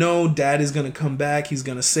explain that, no, Dad is going to come back. He's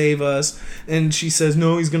going to save us. And she says,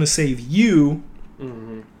 no, he's going to save you.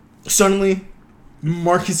 Suddenly,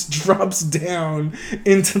 Marcus drops down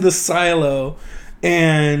into the silo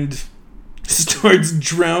and starts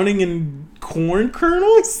drowning in corn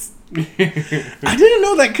kernels. I didn't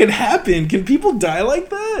know that could happen. Can people die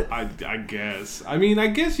like that? I guess. I mean, I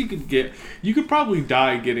guess you could probably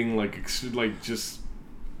die getting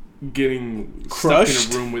getting crushed,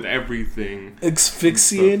 stuck in a room with everything,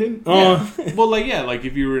 asphyxiated. Like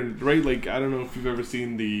if you were right, like I don't know if you've ever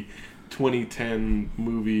seen the 2010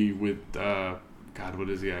 movie with God, what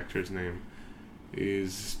is the actor's name?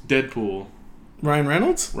 Is Deadpool. Ryan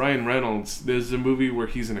Reynolds? Ryan Reynolds. There's a movie where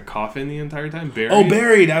he's in a coffin the entire time. Buried. Oh,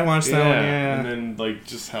 Buried. I watched that one, yeah. And then, like,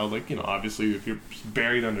 just how, like, you know, obviously if you're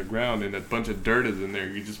buried underground and a bunch of dirt is in there,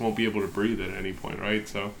 you just won't be able to breathe at any point, right?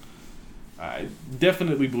 So, I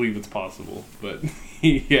definitely believe it's possible. But,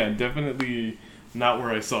 yeah, definitely not where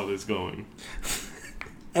I saw this going.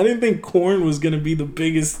 I didn't think Korn was going to be the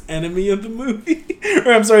biggest enemy of the movie.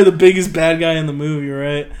 Or, I'm sorry, the biggest bad guy in the movie,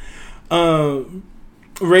 right?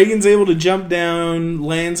 Reagan's able to jump down,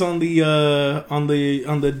 lands on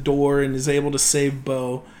the door, and is able to save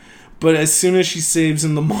Bo. But as soon as she saves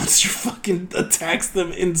him, the monster fucking attacks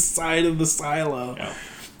them inside of the silo. Yeah.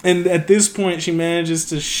 And at this point, she manages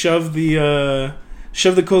to shove the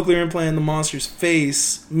cochlear implant in the monster's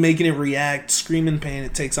face, making it react, scream in pain.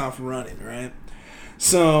 It takes off running, right?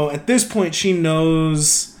 So at this point, she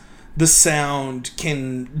knows the sound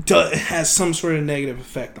has some sort of negative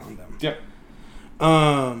effect on them. Yep.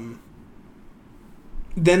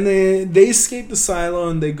 Then they escape the silo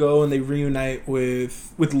and they go and they reunite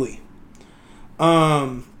with Lee.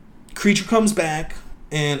 Creature comes back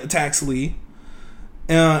and attacks Lee.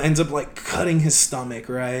 Ends up like cutting his stomach,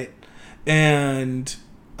 right? And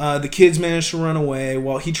the kids manage to run away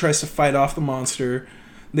while he tries to fight off the monster.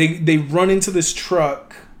 They run into this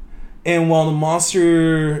truck, and while the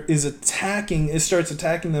monster is attacking, it starts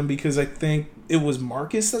attacking them because I think it was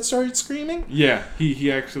Marcus that started screaming. Yeah, he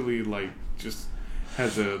actually like just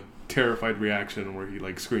has a terrified reaction where he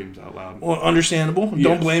like screams out loud. Well, understandable. Yes.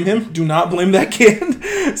 Don't blame him. Do not blame that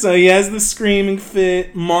kid. So he has the screaming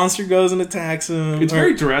fit. Monster goes and attacks him. It's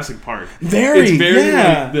very Jurassic Park. It's very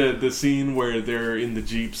like the scene where they're in the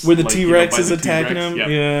Jeeps. Where the T-Rex is attacking him. Yep.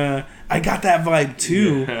 Yeah. I got that vibe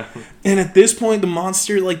too. Yeah. And at this point, the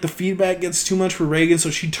monster, like the feedback gets too much for Reagan, so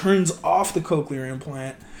she turns off the cochlear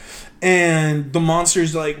implant. And the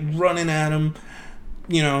monster's like running at him.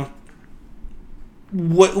 You know,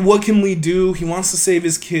 what can Lee do? He wants to save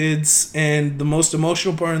his kids, and the most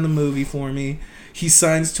emotional part in the movie for me, he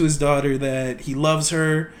signs to his daughter that he loves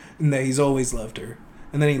her and that he's always loved her.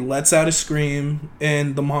 And then he lets out a scream,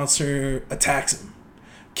 and the monster attacks him.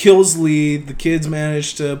 Kills Lee. The kids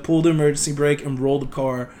manage to pull the emergency brake and roll the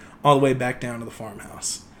car all the way back down to the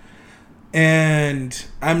farmhouse. And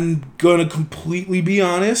I'm gonna completely be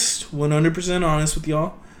honest, 100% honest with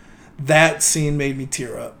y'all. That scene made me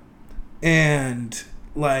tear up. And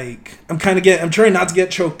like I'm trying not to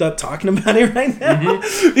get choked up talking about it right now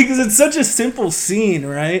because it's such a simple scene,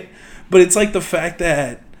 right? But it's like the fact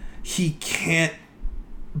that he can't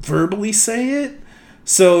verbally say it.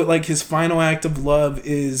 So like his final act of love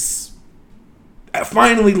is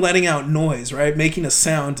finally letting out noise, right? Making a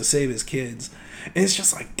sound to save his kids. And it's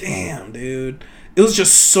just like, damn, dude. It was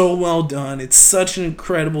just so well done. It's such an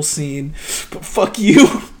incredible scene. But fuck you.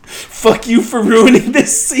 Fuck you for ruining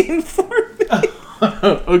this scene for me.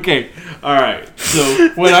 Okay. All right. So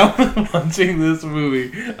when I was watching this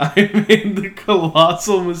movie, I made the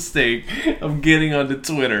colossal mistake of getting onto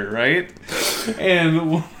Twitter, right?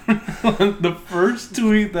 And the first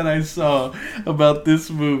tweet that I saw about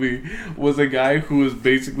this movie was a guy who was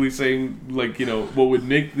basically saying, like, you know, what would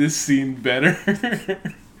make this scene better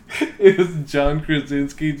is John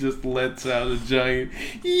Krasinski just lets out a giant,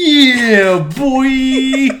 yeah,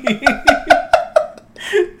 boy!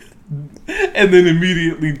 And then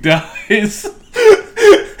immediately dies.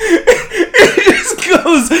 It just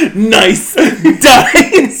goes, nice,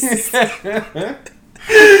 dies.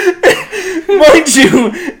 Mind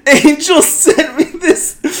you, Angel sent me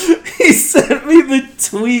this. He sent me the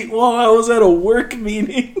tweet while I was at a work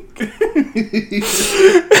meeting.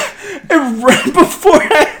 And right before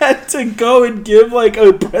I had to go and give like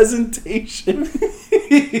a presentation,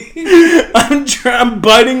 I'm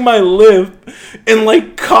biting my lip and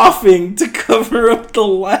like coughing to cover up the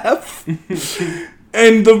laugh.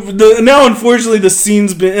 And now, unfortunately, the scene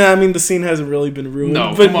hasn't really been ruined.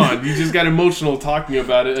 No, but, come on. You just got emotional talking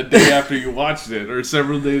about it a day after you watched it, or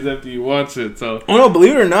several days after you watched it. So, oh no,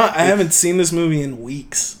 believe it or not, I haven't seen this movie in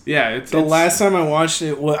weeks. Yeah, it's last time I watched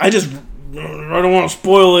it was I don't want to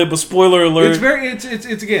spoil it, but spoiler alert.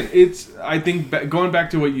 It's I think going back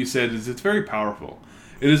to what you said is it's very powerful.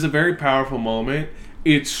 It is a very powerful moment.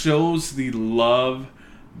 It shows the love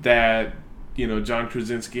that, you know, John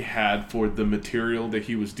Krasinski had for the material that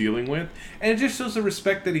he was dealing with, and it just shows the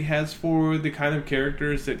respect that he has for the kind of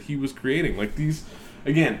characters that he was creating. Like these,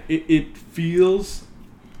 again, it feels,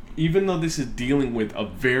 even though this is dealing with a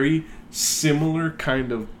very similar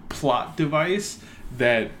kind of plot device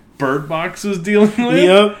that Bird Box was dealing with.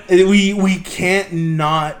 Yep, we can't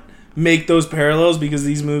not make those parallels because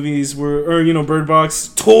these movies Bird Box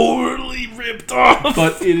totally ripped off.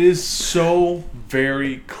 But it is so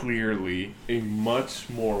very clearly a much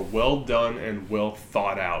more well done and well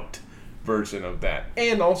thought out version of that,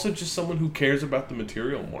 and also just someone who cares about the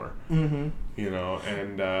material more. Mm-hmm. You know,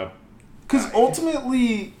 and because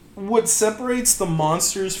ultimately, what separates the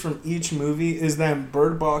monsters from each movie is that in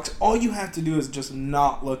Bird Box, all you have to do is just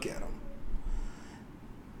not look at them.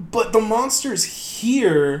 But the monsters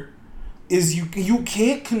here is you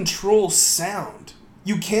can't control sound.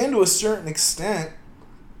 You can to a certain extent,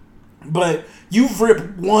 but you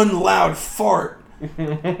rip one loud fart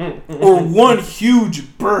or one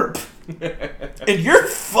huge burp, and you're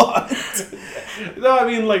fucked. No, I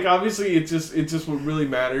mean, like, obviously, it's just what really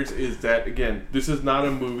matters is that, again, this is not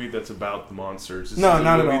a movie that's about the monsters. This is a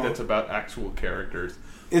movie that's about actual characters.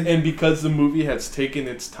 And because the movie has taken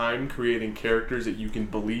its time creating characters that you can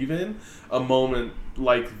believe in, a moment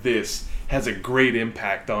like this has a great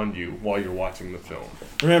impact on you while you're watching the film.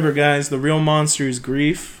 Remember, guys, the real monster is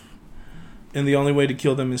grief, and the only way to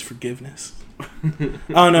kill them is forgiveness.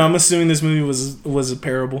 Oh no, I'm assuming this movie was a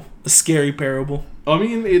parable, a scary parable. I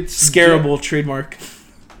mean, it's scarable trademark.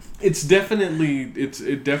 It definitely.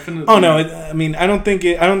 Oh no, I don't think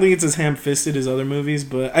it's as ham-fisted as other movies,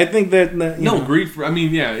 but I think that Grief. I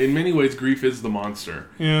mean, yeah, in many ways, grief is the monster.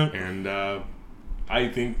 Yeah, and I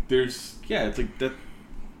think it's like that.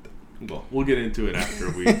 Well, we'll get into it after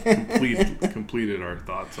we completed our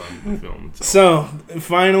thoughts on the film itself. So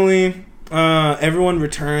finally, everyone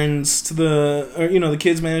returns to the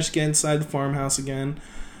kids manage to get inside the farmhouse again,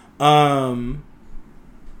 and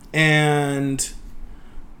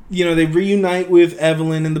they reunite with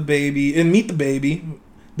Evelyn and the baby and meet the baby.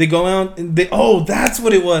 They go out and that's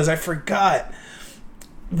what it was. I forgot.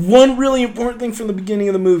 One really important thing from the beginning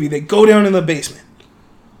of the movie. They go down in the basement.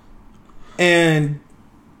 And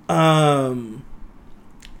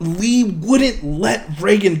Lee wouldn't let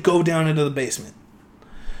Reagan go down into the basement.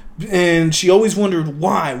 And she always wondered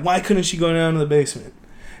why. Why couldn't she go down to the basement?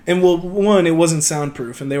 And one, it wasn't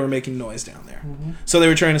soundproof and they were making noise down there. Mm-hmm. So they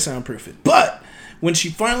were trying to soundproof it. But when she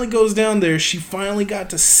finally goes down there, she finally got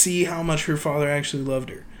to see how much her father actually loved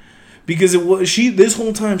her. Because this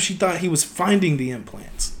whole time she thought he was finding the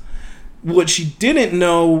implants. What she didn't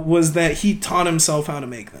know was that he taught himself how to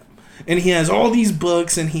make them. And he has all these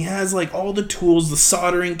books, and he has like all the tools, the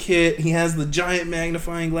soldering kit, he has the giant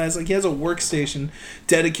magnifying glass, like he has a workstation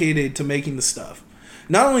dedicated to making the stuff.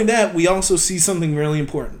 Not only that, we also see something really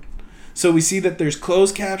important. So we see that there's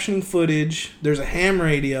closed captioning footage, there's a ham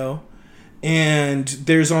radio, and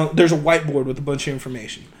there's a whiteboard with a bunch of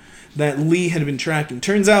information that Lee had been tracking.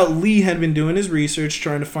 Turns out Lee had been doing his research,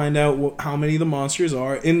 trying to find out how many of the monsters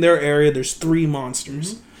are. In their area, there's 3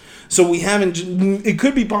 monsters. Mm-hmm. So we haven't... It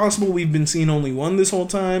could be possible we've been seeing only one this whole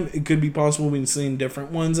time. It could be possible we've been seeing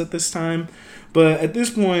different ones at this time. But at this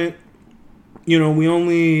point, we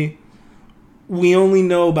only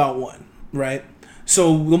know about one, right?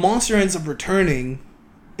 So the monster ends up returning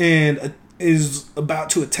and is about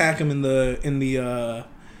to attack him down in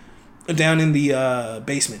the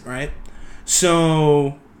basement, right?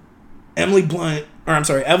 So Evelyn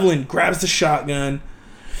grabs the shotgun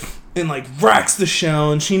and like racks the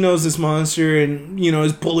shell, and she knows this monster and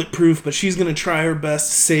is bulletproof, but she's gonna try her best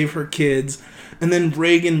to save her kids. And then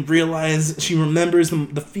Reagan she remembers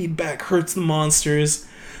the feedback hurts the monsters,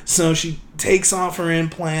 so she takes off her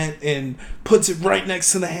implant and puts it right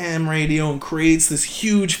next to the ham radio and creates this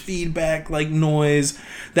huge feedback like noise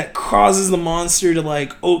that causes the monster to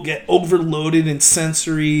like get overloaded in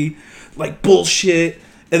sensory like bullshit.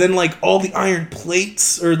 And then like all the iron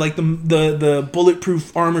plates or like the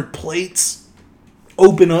bulletproof armored plates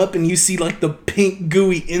open up and you see like the pink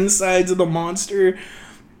gooey insides of the monster,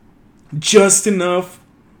 just enough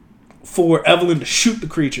for Evelyn to shoot the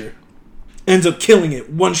creature. Ends up killing it,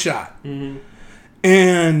 one shot. Mm-hmm.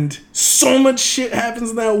 And so much shit happens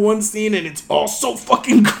in that one scene, and it's all so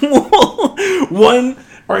fucking cool.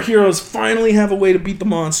 Our heroes finally have a way to beat the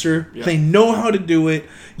monster. Yep. They know how to do it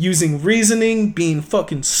using reasoning, being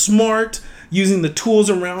fucking smart, using the tools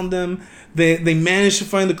around them. They manage to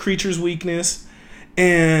find the creature's weakness,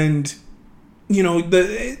 and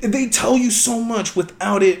they tell you so much with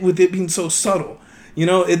it being so subtle.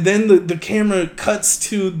 And then the camera cuts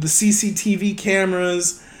to the CCTV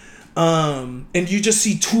cameras, and you just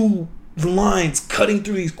see two lines cutting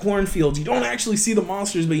through these cornfields. You don't actually see the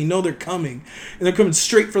monsters, but they're coming, and they're coming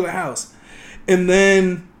straight for the house. And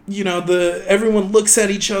then everyone looks at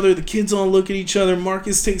each other. The kids all look at each other.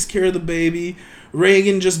 Marcus takes care of the baby.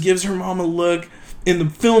 Reagan just gives her mom a look. And the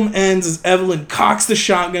film ends as Evelyn cocks the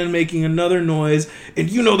shotgun, making another noise. And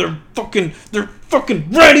they're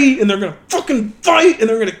fucking ready, and they're gonna fucking fight, and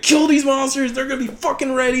they're gonna kill these monsters. They're gonna be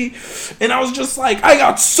fucking ready. And I was just like, I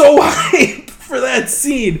got so hyped for that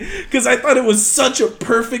scene because I thought it was such a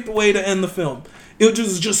perfect way to end the film. It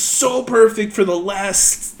was just so perfect for the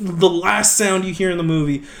last sound you hear in the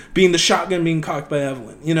movie being the shotgun being cocked by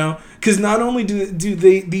Evelyn. Because not only do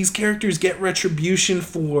these characters get retribution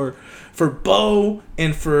for Bo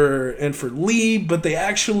and for Lee, but they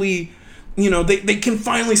actually, they can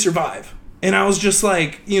finally survive. And I was just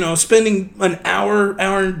like, spending an hour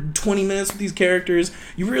and 20 minutes with these characters,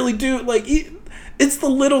 you really do, like, it's the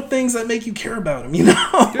little things that make you care about them,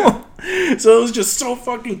 Yeah. So it was just so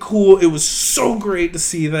fucking cool. It was so great to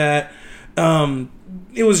see that.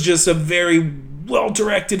 It was just a very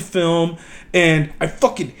well-directed film. And I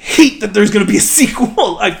fucking hate that there's going to be a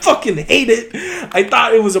sequel. I fucking hate it. I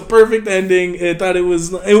thought it was a perfect ending.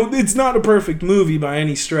 It's not a perfect movie by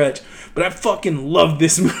any stretch. But I fucking love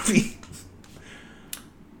this movie.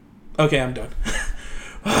 Okay, I'm done.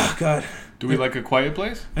 Oh, God. Do we like A Quiet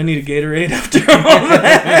Place? I need a Gatorade after all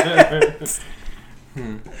that.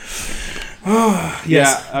 Oh,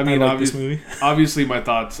 yes. Yeah, I mean, like this movie. Obviously, my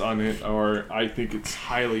thoughts on it are I think it's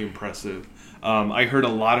highly impressive. I heard a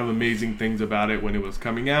lot of amazing things about it when it was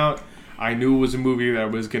coming out. I knew it was a movie that I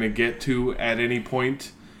was going to get to at any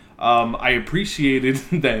point. I appreciated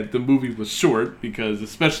that the movie was short because,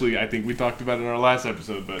 especially, I think we talked about it in our last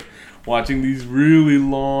episode, but watching these really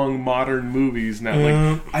long modern movies now,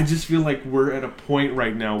 like, I just feel like we're at a point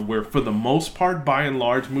right now where, for the most part, by and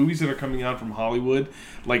large, movies that are coming out from Hollywood,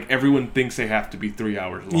 like, everyone thinks they have to be 3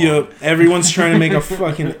 hours long. Yep, everyone's trying to make a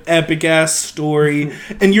fucking epic-ass story,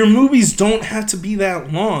 and your movies don't have to be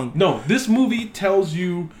that long. No, this movie tells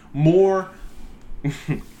you more...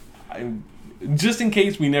 Just in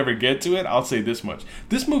case we never get to it, I'll say this much.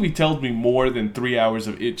 This movie tells me more than 3 hours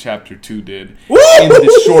of It Chapter 2 did in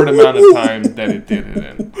the short amount of time that it did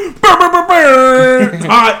it in.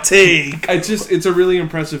 Hot take. It's a really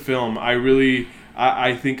impressive film.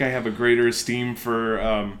 I think I have a greater esteem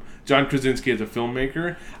for John Krasinski as a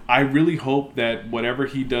filmmaker. I really hope that whatever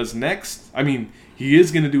he does next, I mean, he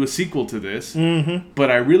is going to do a sequel to this,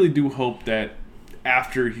 but I really do hope that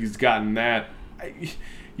after he's gotten that,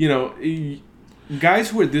 guys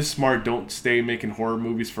who are this smart don't stay making horror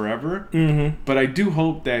movies forever. But I do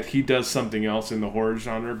hope that he does something else in the horror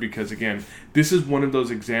genre because, again, this is one of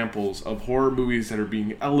those examples of horror movies that are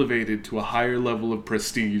being elevated to a higher level of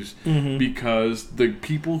prestige because the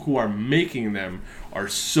people who are making them are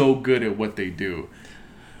so good at what they do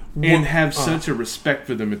and have such a respect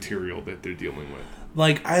for the material that they're dealing with.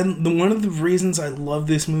 Like, one of the reasons I love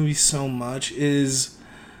this movie so much is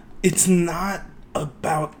it's not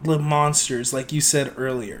about the monsters, like you said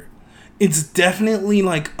earlier. It's definitely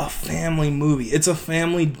like a family movie. It's a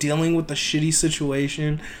family dealing with a shitty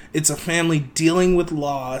situation. It's a family dealing with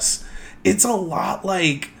loss. It's a lot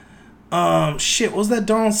like what was that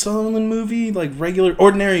Donald Sutherland movie? Like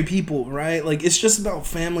Ordinary People, right? Like, it's just about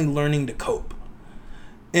family learning to cope.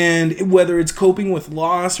 And whether it's coping with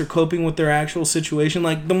loss or coping with their actual situation,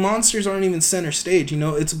 like, the monsters aren't even center stage, you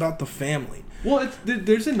know? It's about the family. Well,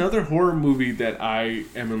 there's another horror movie that I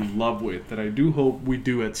am in love with that I do hope we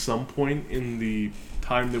do at some point in the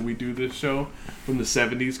time that we do this show, from the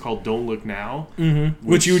 70s, called Don't Look Now. Mm-hmm.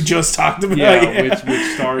 Which you just talked about. Yeah,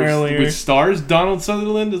 which stars Donald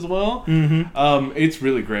Sutherland as well. Mm-hmm. It's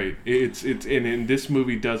really great. And this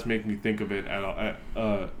movie does make me think of it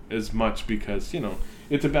as much because, you know,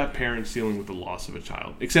 it's about parents dealing with the loss of a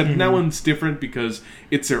child. Except that one's different because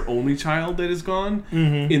it's their only child that is gone.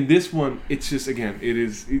 Mm-hmm. In this one, it's just, again,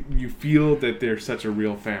 you feel that they're such a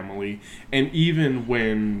real family. And even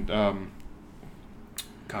when,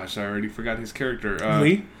 gosh, I already forgot his character.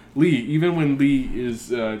 Lee, even when Lee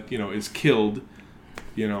is, is killed,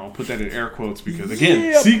 I'll put that in air quotes because,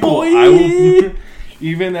 again, sequel, boy! I will,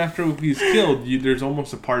 even after he's killed, there's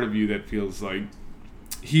almost a part of you that feels like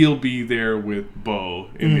he'll be there with Bo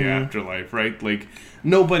in the afterlife, right? Like,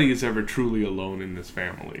 nobody is ever truly alone in this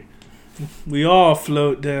family. We all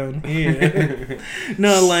float down here.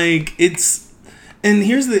 No, like, it's... And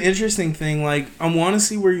here's the interesting thing. Like, I want to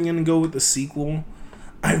see where you're going to go with the sequel.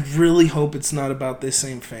 I really hope it's not about this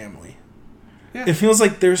same family. Yeah. It feels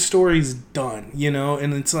like their story's done,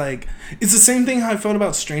 And it's like... It's the same thing how I felt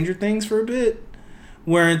about Stranger Things for a bit.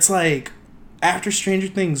 Where it's like... After Stranger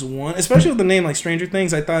Things 1, especially with the name like Stranger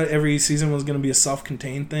Things, I thought every season was going to be a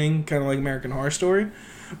self-contained thing, kind of like American Horror Story.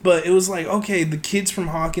 But it was like, okay, the kids from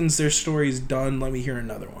Hawkins, their story's done. Let me hear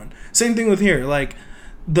another one. Same thing with here. Like,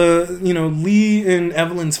 Lee and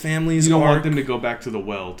Evelyn's families. You don't want them to go back to the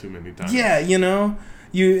well too many times. Yeah,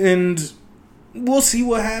 and we'll see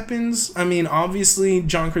what happens. I mean, obviously,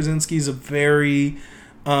 John Krasinski's a very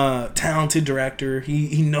talented director.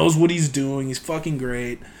 He knows what he's doing. He's fucking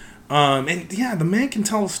great. And yeah, the man can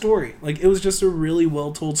tell a story. Like, it was just a really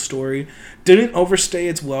well told story. Didn't overstay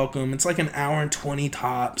its welcome. It's like an hour and 20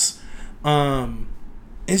 tops.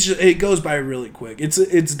 It goes by really quick.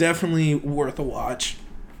 It's definitely worth a watch.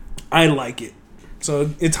 I like it.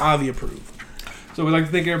 So it's Javi approved. So we'd like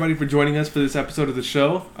to thank everybody for joining us for this episode of the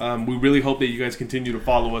show. We really hope that you guys continue to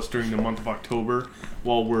follow us during the month of October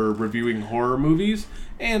while we're reviewing horror movies,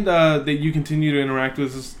 and that you continue to interact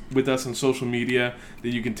with us on social media. That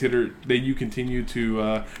you continue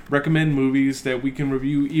to recommend movies that we can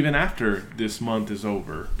review even after this month is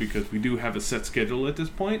over, because we do have a set schedule at this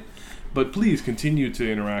point. But please continue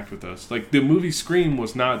to interact with us. Like, the movie Scream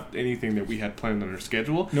was not anything that we had planned on our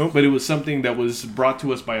schedule. Nope. But it was something that was brought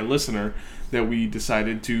to us by a listener that we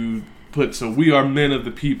decided to put. So we are men of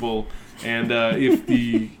the people. And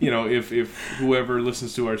if whoever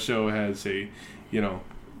listens to our show has a,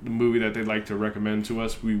 movie that they'd like to recommend to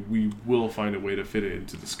us, we will find a way to fit it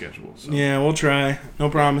into the schedule. So. Yeah, we'll try. No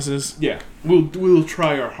promises. Yeah, we'll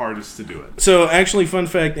try our hardest to do it. So, actually, fun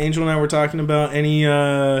fact, Angel and I were talking about any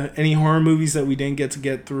horror movies that we didn't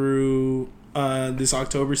get through this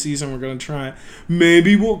October season. We're going to try.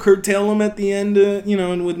 Maybe we'll curtail them at the end,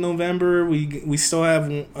 and with November. We still have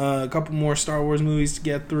a couple more Star Wars movies to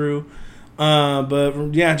get through.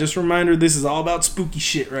 But, yeah, just a reminder, this is all about spooky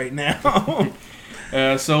shit right now.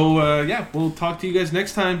 We'll talk to you guys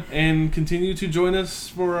next time, and continue to join us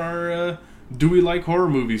for our Do We Like Horror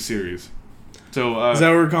Movies series. So, is that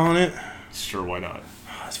what we're calling it? Sure, why not?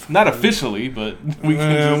 Not officially, but we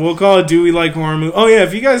can we'll call it Do We Like Horror Movies. Oh, yeah,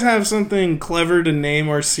 if you guys have something clever to name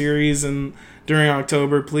our series during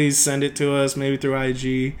October, please send it to us, maybe through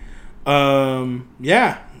IG.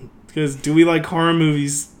 Because Do We Like Horror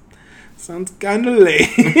Movies sounds kind of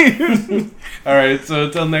lame. All right, so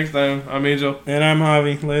until next time, I'm Angel. And I'm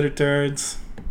Javi. Later, turds.